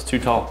level. It's too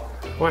tall.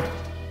 Why?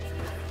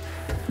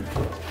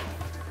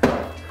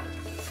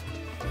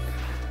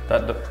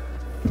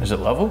 Is it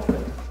level?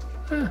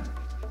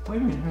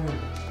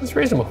 It's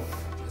reasonable.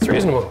 It's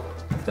reasonable.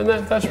 And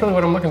that's really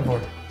what I'm looking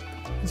for.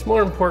 It's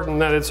more important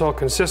that it's all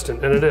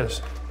consistent, and it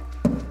is.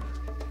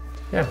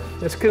 Yeah,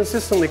 it's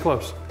consistently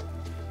close.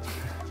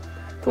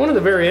 The one at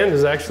the very end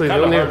is actually the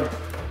only...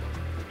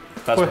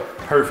 That's what?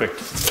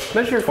 Perfect.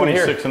 Measure from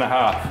here.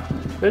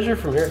 26.5. Measure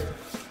from here.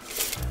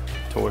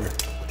 To where?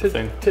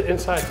 To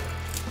inside.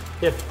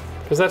 Yeah,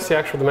 because that's the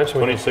actual dimension.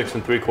 26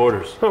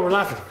 3/4. Oh, we're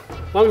laughing.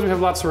 As long as we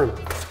have lots of room.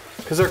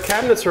 Because our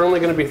cabinets are only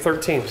going to be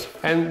 13s.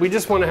 And we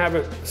just want to have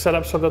it set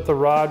up so that the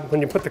rod,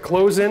 when you put the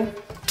clothes in,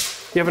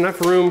 you have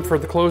enough room for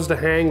the clothes to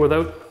hang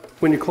without,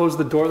 when you close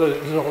the door, that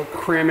it's all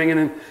cramming in,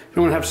 and you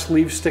don't want to have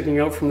sleeves sticking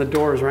out from the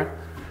doors, right?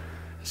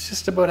 It's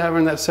just about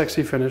having that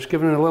sexy finish,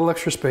 giving it a little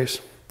extra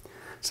space.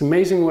 It's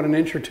amazing what an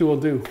inch or two will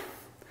do,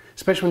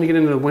 especially when you get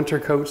into the winter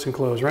coats and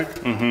clothes, right?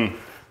 Mm-hmm.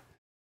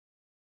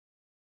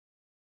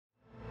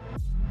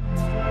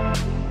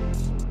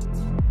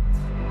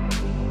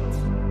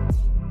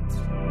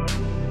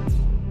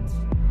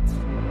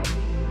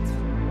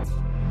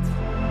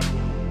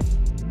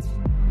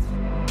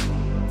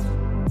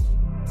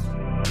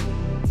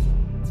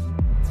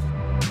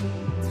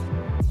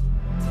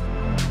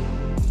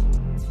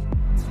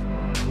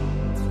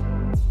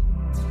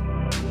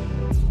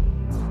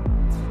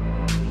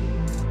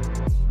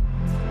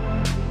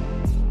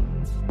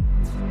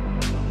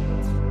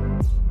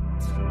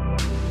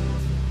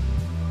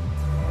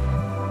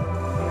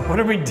 What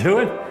are we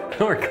doing?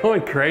 We're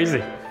going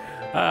crazy.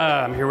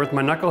 I'm here with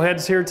my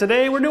knuckleheads here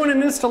today. We're doing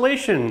an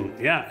installation.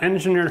 Yeah,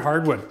 engineered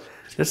hardwood.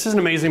 This is an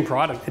amazing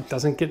product. It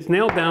doesn't get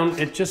nailed down.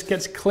 It just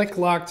gets click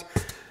locked.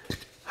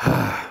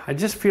 I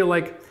just feel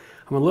like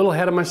I'm a little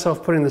ahead of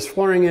myself putting this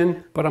flooring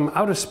in, but I'm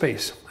out of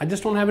space. I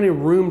just don't have any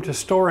room to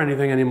store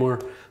anything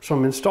anymore. So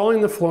I'm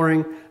installing the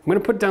flooring. I'm gonna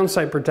put down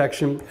site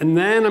protection, and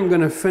then I'm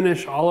gonna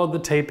finish all of the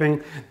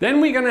taping.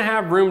 Then we're gonna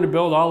have room to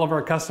build all of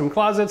our custom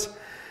closets.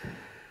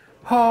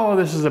 Oh,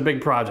 this is a big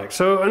project.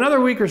 So another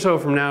week or so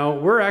from now,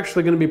 we're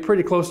actually gonna be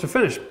pretty close to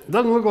finish. It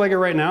doesn't look like it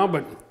right now,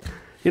 but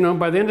you know,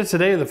 by the end of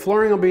today, the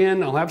flooring will be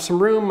in, I'll have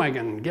some room, I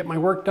can get my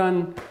work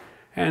done,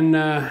 and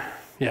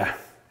yeah.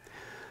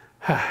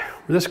 We're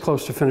this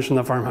close to finishing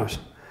the farmhouse.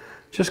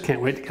 Just can't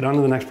wait to get on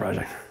to the next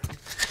project.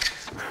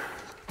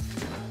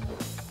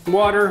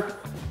 Water,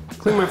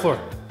 clean my floor.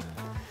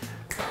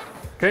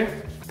 Okay?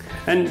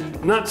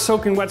 And not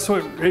soaking wet so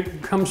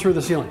it comes through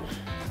the ceiling.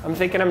 I'm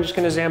thinking I'm just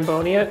gonna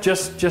Zamboni it.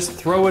 Just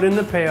throw it in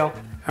the pail,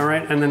 all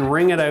right, and then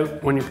wring it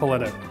out when you pull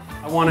it out.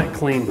 I want it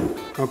clean,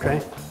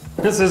 okay?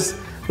 This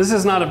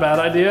is not a bad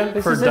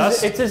idea for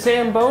dust. It's a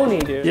Zamboni,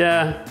 dude.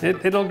 Yeah,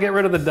 it'll get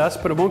rid of the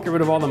dust, but it won't get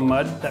rid of all the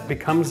mud that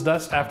becomes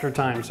dust after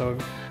time. So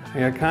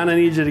I kind of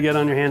need you to get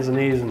on your hands and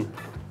knees and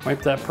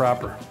wipe that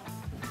proper.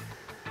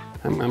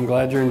 I'm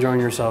glad you're enjoying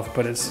yourself,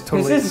 but it's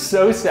totally... This is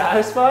so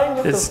satisfying,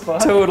 what the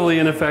fuck? Totally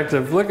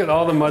ineffective. Look at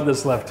all the mud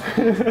that's left.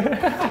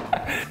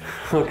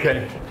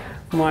 Okay,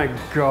 my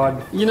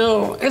God. You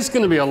know, it's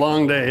gonna be a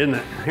long day, isn't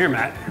it? Here,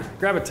 Matt,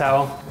 grab a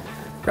towel,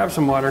 grab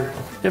some water.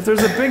 If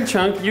there's a big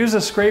chunk, use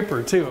a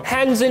scraper too.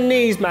 Hands and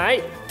knees,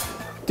 mate.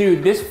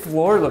 Dude, this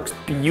floor looks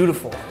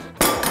beautiful.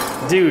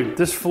 Dude,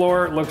 this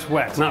floor looks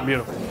wet. It's not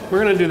beautiful. We're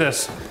gonna do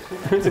this.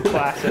 It's a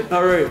classic.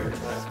 All right.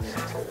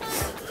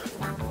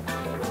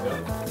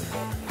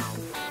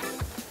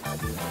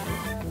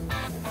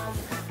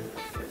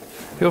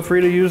 Feel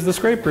free to use the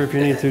scraper if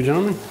you need to,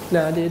 gentlemen.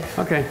 Nah, dude.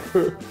 Okay.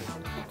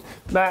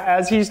 Matt,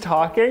 as he's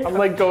talking, I'm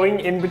like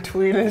going in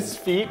between his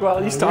feet while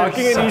he's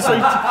talking, and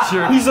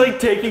he's like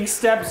taking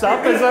steps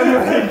up as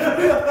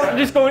I'm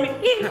just going.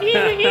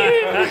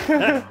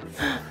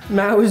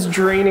 Matt was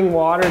draining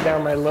water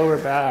down my lower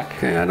back.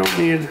 Okay, I don't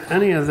need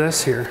any of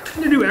this here.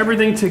 I'm gonna do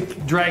everything to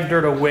drag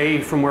dirt away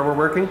from where we're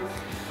working.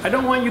 I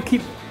don't want you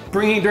keep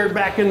bringing dirt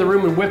back in the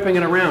room and whipping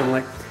it around.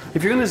 Like,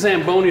 if you're gonna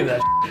Zamboni that,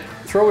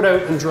 throw it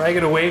out and drag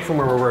it away from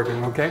where we're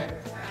working, okay?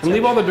 And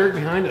leave all the dirt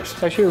behind us.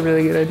 It's actually a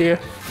really good idea.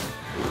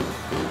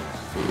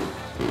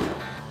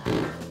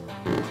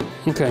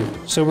 Okay,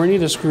 so we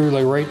need a screw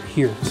like right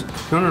here.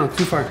 No,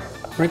 too far.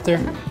 Right there.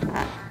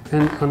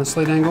 And on a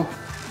slight angle.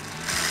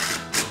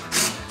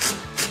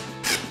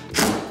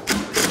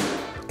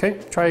 Okay,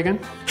 try again.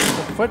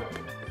 Foot.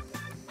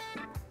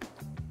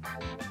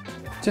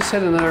 Just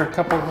hit another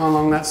couple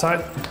along that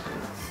side.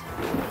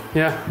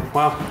 Yeah,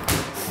 wow.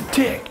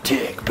 Tick,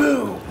 tick,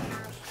 boom.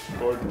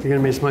 You're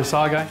gonna be my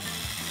saw guy?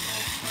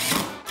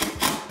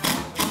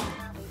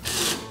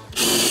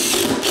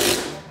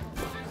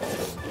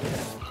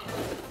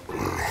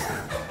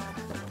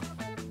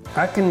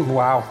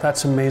 Wow,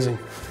 that's amazing.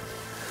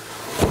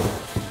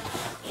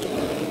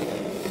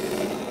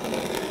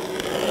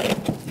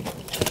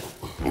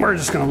 We're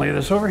just gonna lay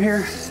this over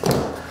here.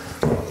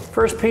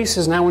 First piece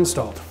is now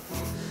installed.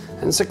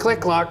 And it's a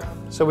click lock,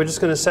 so we're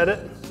just gonna set it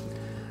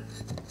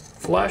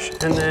flush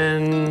and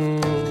then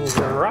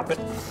drop it.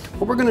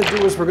 What we're gonna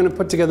do is we're gonna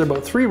put together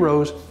about 3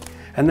 rows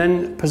and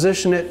then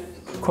position it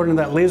according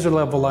to that laser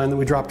level line that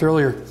we dropped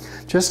earlier,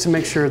 just to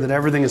make sure that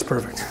everything is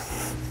perfect.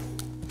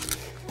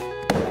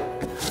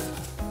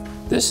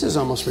 This is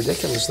almost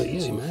ridiculously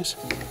easy, Max.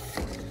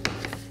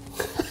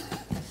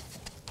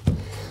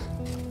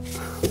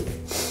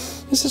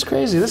 This is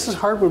crazy. This is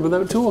hardwood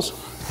without tools.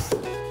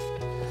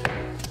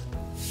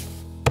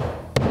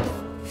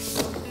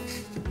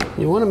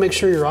 You want to make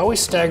sure you're always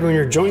staggering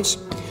your joints.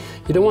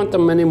 You don't want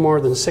them any more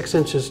than 6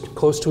 inches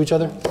close to each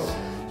other.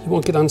 You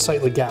won't get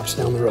unsightly gaps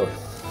down the road.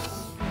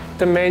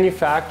 The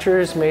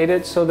manufacturers made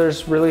it so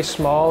there's really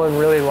small and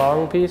really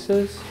long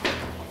pieces.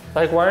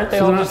 Like, why aren't they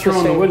all they're not just the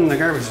throwing same? the wood in the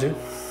garbage, dude.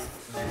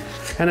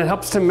 And it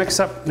helps to mix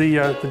up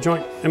the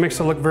joint. It makes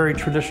it look very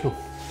traditional.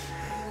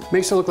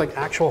 Makes it look like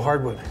actual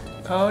hardwood.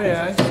 Oh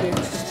yeah, I see.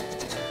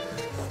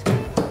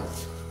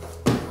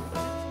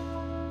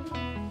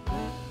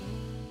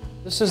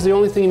 This is the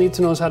only thing you need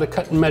to know is how to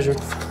cut and measure.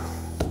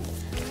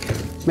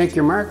 Make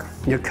your mark,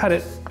 you cut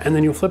it, and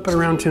then you flip it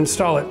around to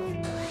install it.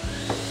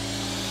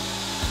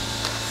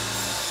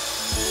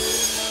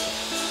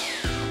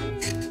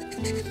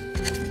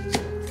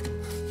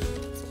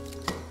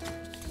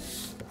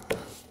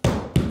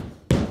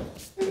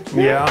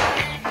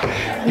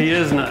 Yeah, he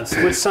is nuts.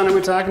 Which son are we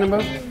talking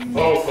about?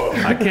 Both of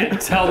them. I can't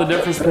tell the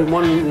difference between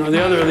one or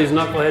the other of these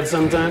knuckleheads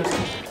sometimes.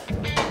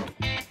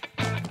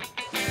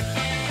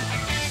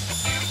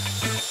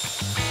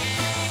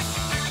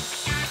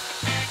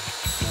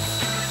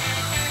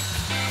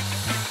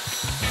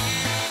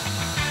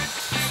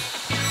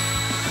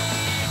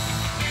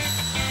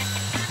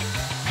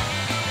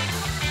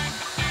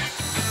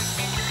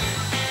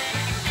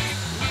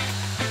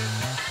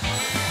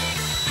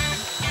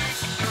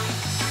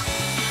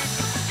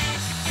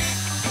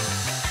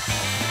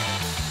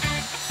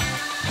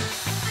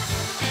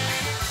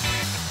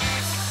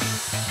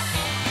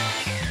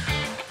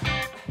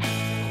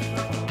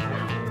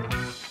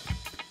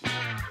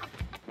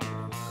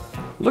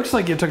 Looks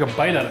like you took a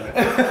bite out of it.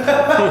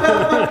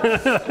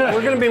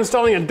 We're gonna be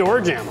installing a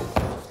door jamb.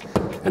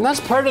 And that's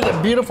part of the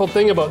beautiful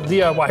thing about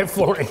DIY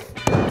flooring.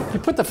 You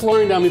put the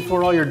flooring down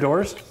before all your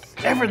doors,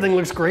 everything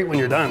looks great when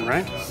you're done,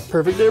 right?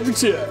 Perfect every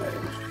time.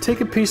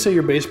 Take a piece of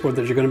your baseboard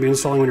that you're gonna be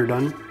installing when you're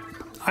done.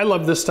 I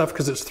love this stuff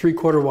because it's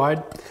 3/4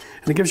 wide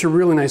and it gives you a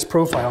really nice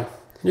profile.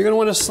 You're gonna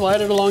wanna slide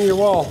it along your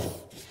wall.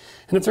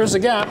 And if there's a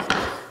gap,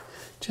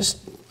 just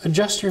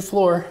adjust your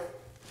floor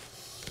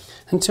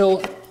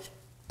until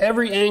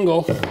every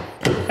angle,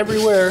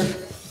 everywhere,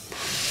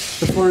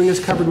 the flooring is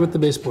covered with the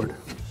baseboard.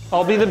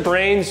 I'll be the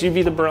brains, you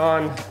be the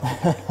brawn.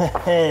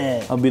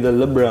 I'll be the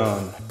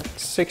LeBron.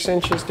 6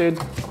 inches, dude.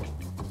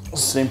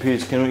 Same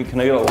piece. Can I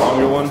get a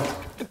longer one?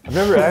 I've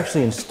never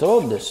actually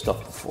installed this stuff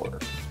before.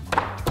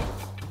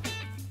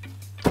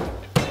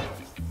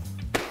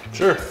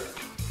 Sure.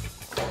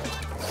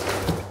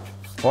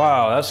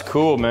 Wow, that's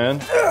cool, man.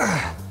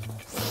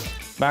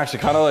 Max,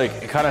 it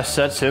kind of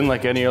sets in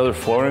like any other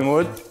flooring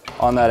would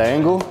on that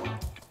angle,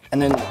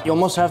 And then you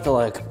almost have to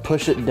like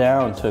push it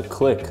down to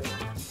click,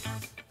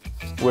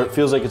 where it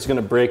feels like it's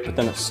gonna break, but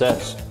then it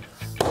sets.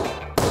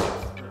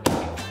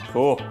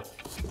 cool.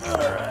 All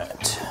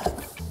right.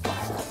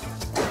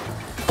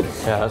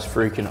 Yeah, that's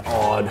freaking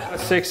odd.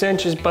 6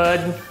 inches, bud.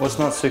 What's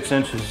not 6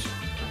 inches?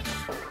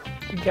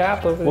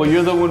 Gap over there. Well,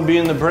 you're the one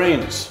being the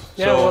brains.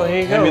 Yeah, so well, here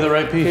you go. hand me the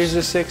right piece. Here's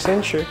a 6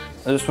 incher.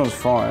 This one's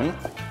fine.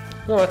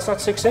 No, it's not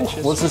 6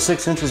 inches. What's the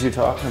 6 inches you're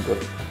talking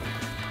about?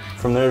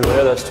 From there to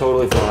there, that's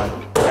totally fine.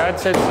 Dad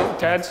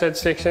said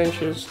 6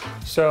 inches,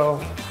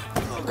 so.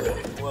 Okay,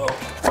 well,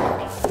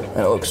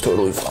 that looks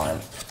totally fine.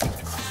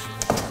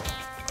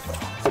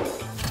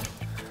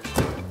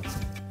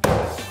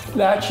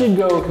 That should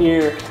go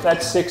here.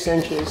 That's 6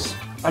 inches.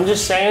 I'm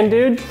just saying,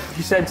 dude,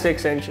 he said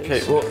 6 inches.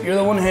 Okay, well, you're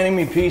the one handing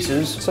me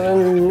pieces. So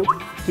then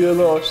do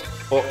those.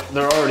 Well,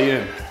 they're already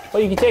in.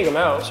 Well, you can take them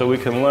out. So we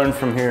can learn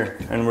from here.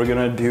 And we're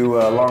gonna do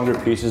longer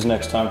pieces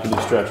next time to do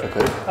stretch,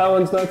 okay? That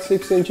one's not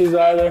 6 inches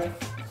either.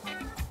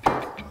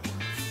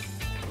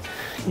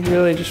 You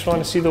really just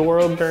want to see the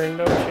world burn,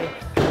 don't you?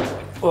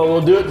 Well,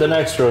 we'll do it the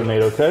next row,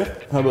 Nate, okay?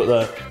 How about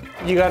that?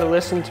 You gotta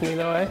listen to me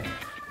though, eh?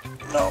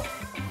 No.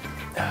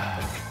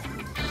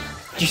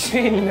 Did you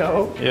say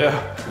no?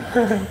 Yeah.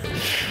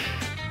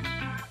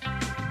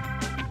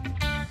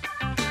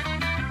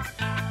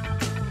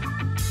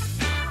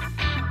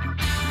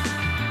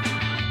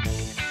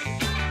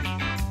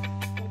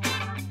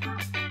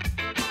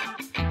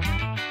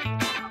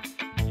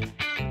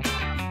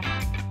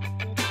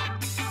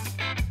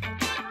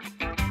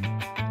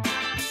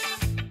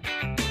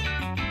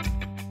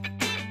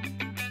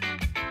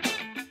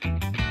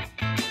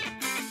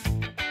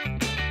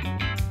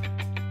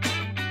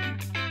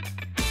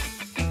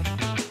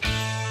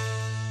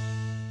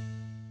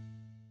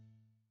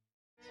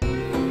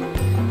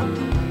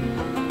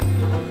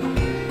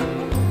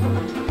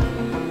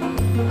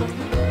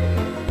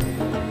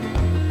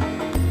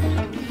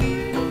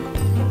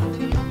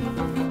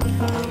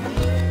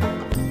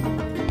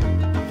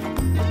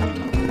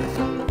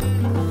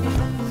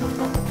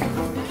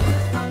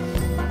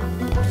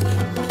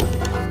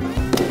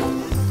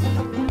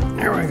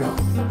 There we go.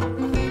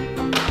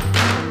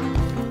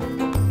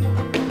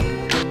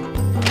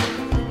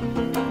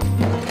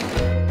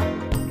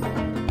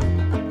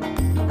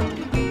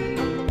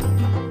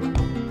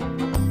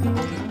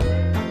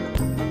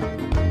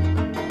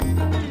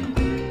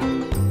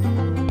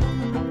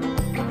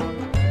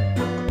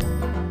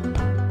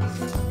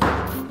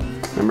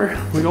 Remember,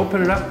 we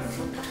open it up,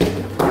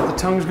 get the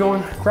tongues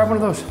going, grab one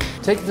of those.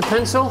 Take the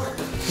pencil,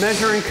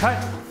 measure and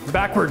cut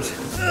backwards.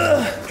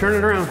 Turn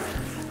it around.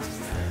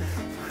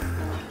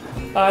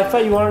 I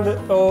thought you wanted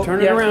to, oh,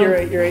 Turn it yeah,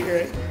 around. You're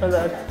right. My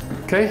bad.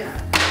 Okay,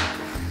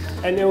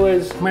 And it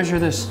was, measure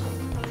this.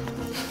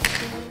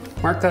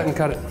 Mark that and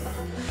cut it.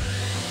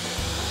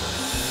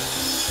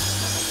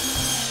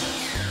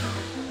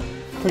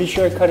 pretty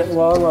sure I cut it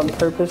long on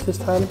purpose this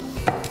time.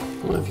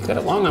 Well, if you cut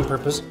it long on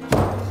purpose,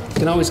 you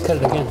can always cut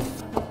it again.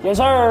 Yes,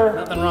 sir.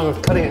 Nothing wrong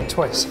with cutting it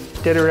twice.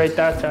 Did it right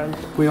that time.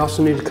 We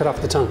also need to cut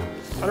off the tongue.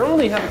 I don't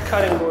really have a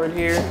cutting board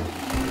here.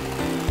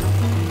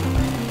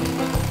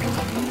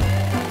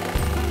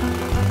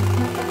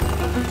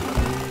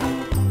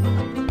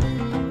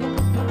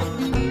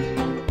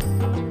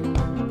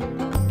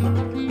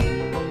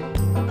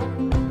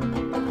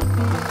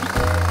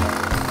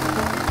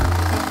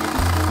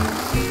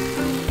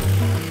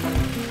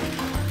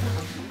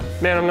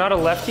 Man, I'm not a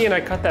lefty and I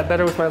cut that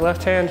better with my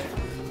left hand.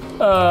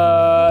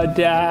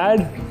 Dad?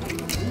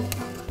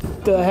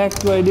 What the heck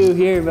do I do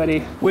here,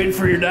 buddy? Waiting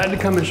for your dad to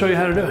come and show you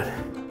how to do it.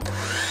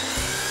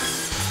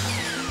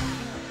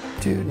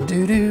 Do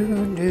do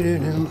do do do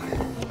do.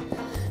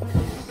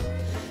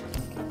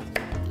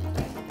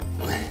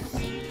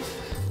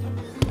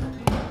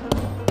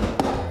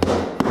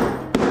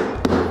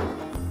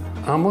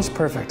 Almost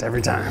perfect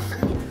every time.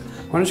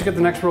 Why don't you get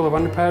the next roll of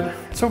underpad?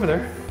 It's over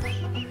there.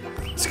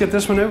 Let's get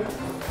this one out.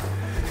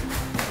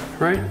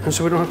 Right? And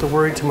so we don't have to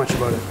worry too much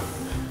about it.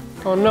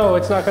 Oh no,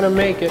 it's not gonna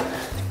make it.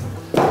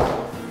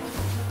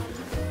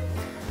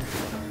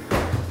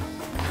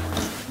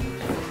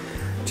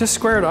 Just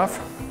square it off.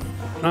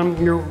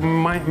 You're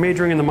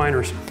majoring in the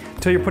minors.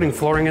 Until you're putting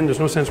flooring in, there's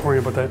no sense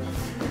worrying about that.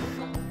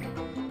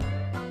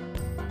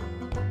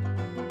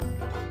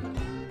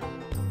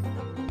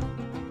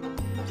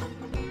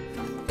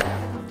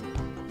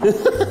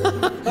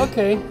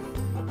 Okay.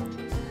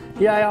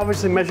 Yeah, I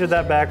obviously measured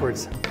that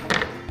backwards.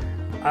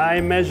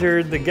 I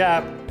measured the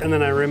gap and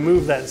then I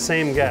removed that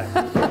same gap.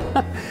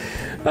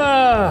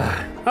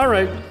 All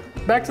right,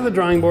 back to the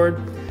drawing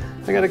board.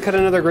 I gotta cut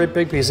another great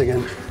big piece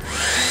again.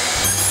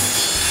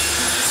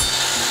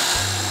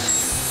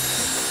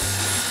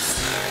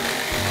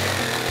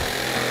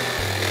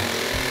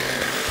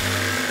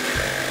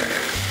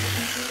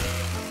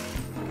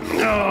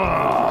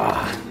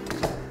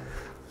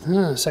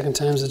 Second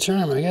time's the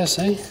charm, I guess,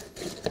 eh?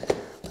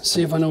 Let's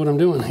see if I know what I'm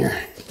doing here.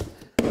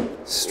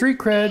 Street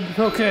cred,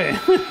 okay.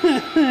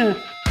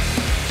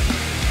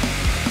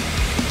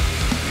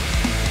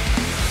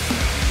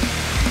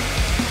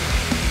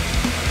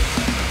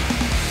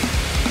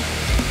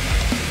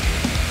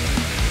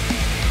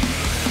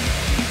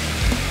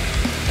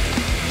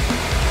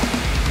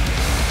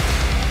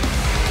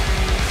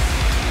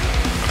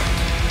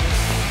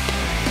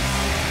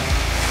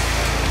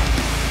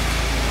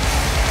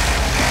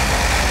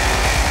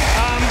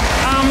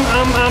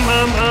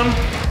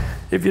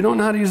 If you don't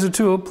know how to use a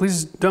tool,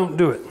 please don't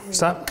do it.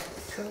 Stop.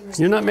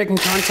 You're not making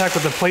contact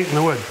with the plate in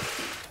the wood.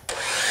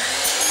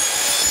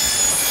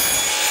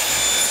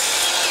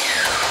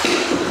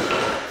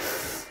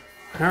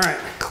 All right.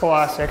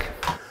 Classic.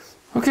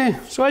 Okay,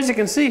 so as you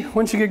can see,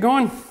 once you get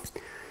going,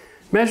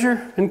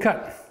 measure and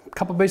cut. A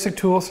couple basic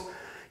tools.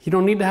 You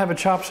don't need to have a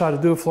chop saw to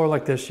do a floor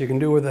like this. You can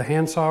do it with a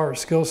handsaw or a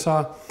skill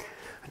saw,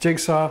 a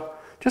jigsaw.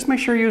 Just make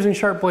sure you're using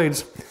sharp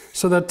blades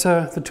so that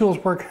the tools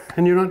work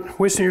and you're not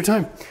wasting your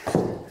time.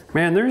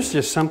 Man, there's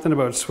just something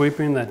about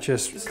sweeping that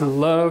just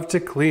love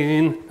to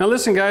clean. Now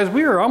listen guys,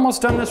 we are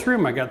almost done this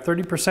room. I got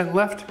 30%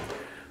 left.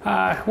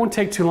 Won't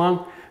take too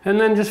long.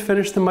 And then just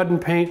finish the mud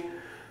and paint.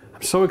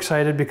 I'm so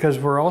excited because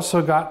we're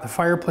also got the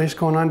fireplace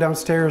going on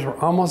downstairs. We're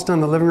almost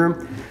done the living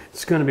room.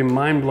 It's gonna be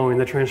mind-blowing,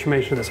 the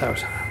transformation of this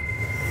house.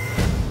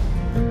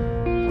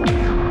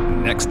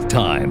 Next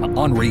time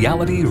on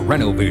Reality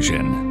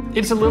Renovision.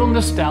 It's a little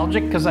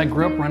nostalgic because I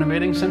grew up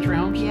renovating Century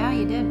Homes. Yeah,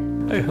 you did.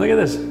 Hey, look at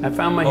this. I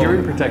found my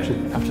hearing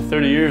protection. After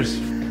 30 years.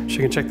 She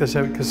can check this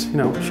out because, you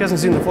know, she hasn't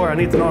seen the floor. I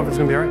need to know if it's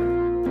gonna be all right.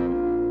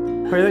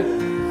 What do you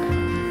think?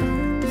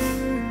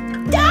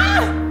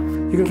 Ah!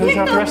 You can finish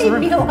off the rest of the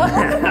room.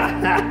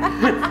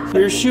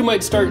 Your shoe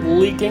might start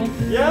leaking.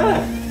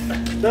 Yeah,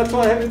 that's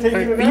why I haven't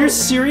taken it Are out. you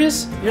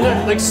serious? You're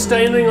not like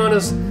standing on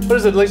a, what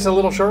is it, like a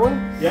little short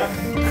one? Yeah.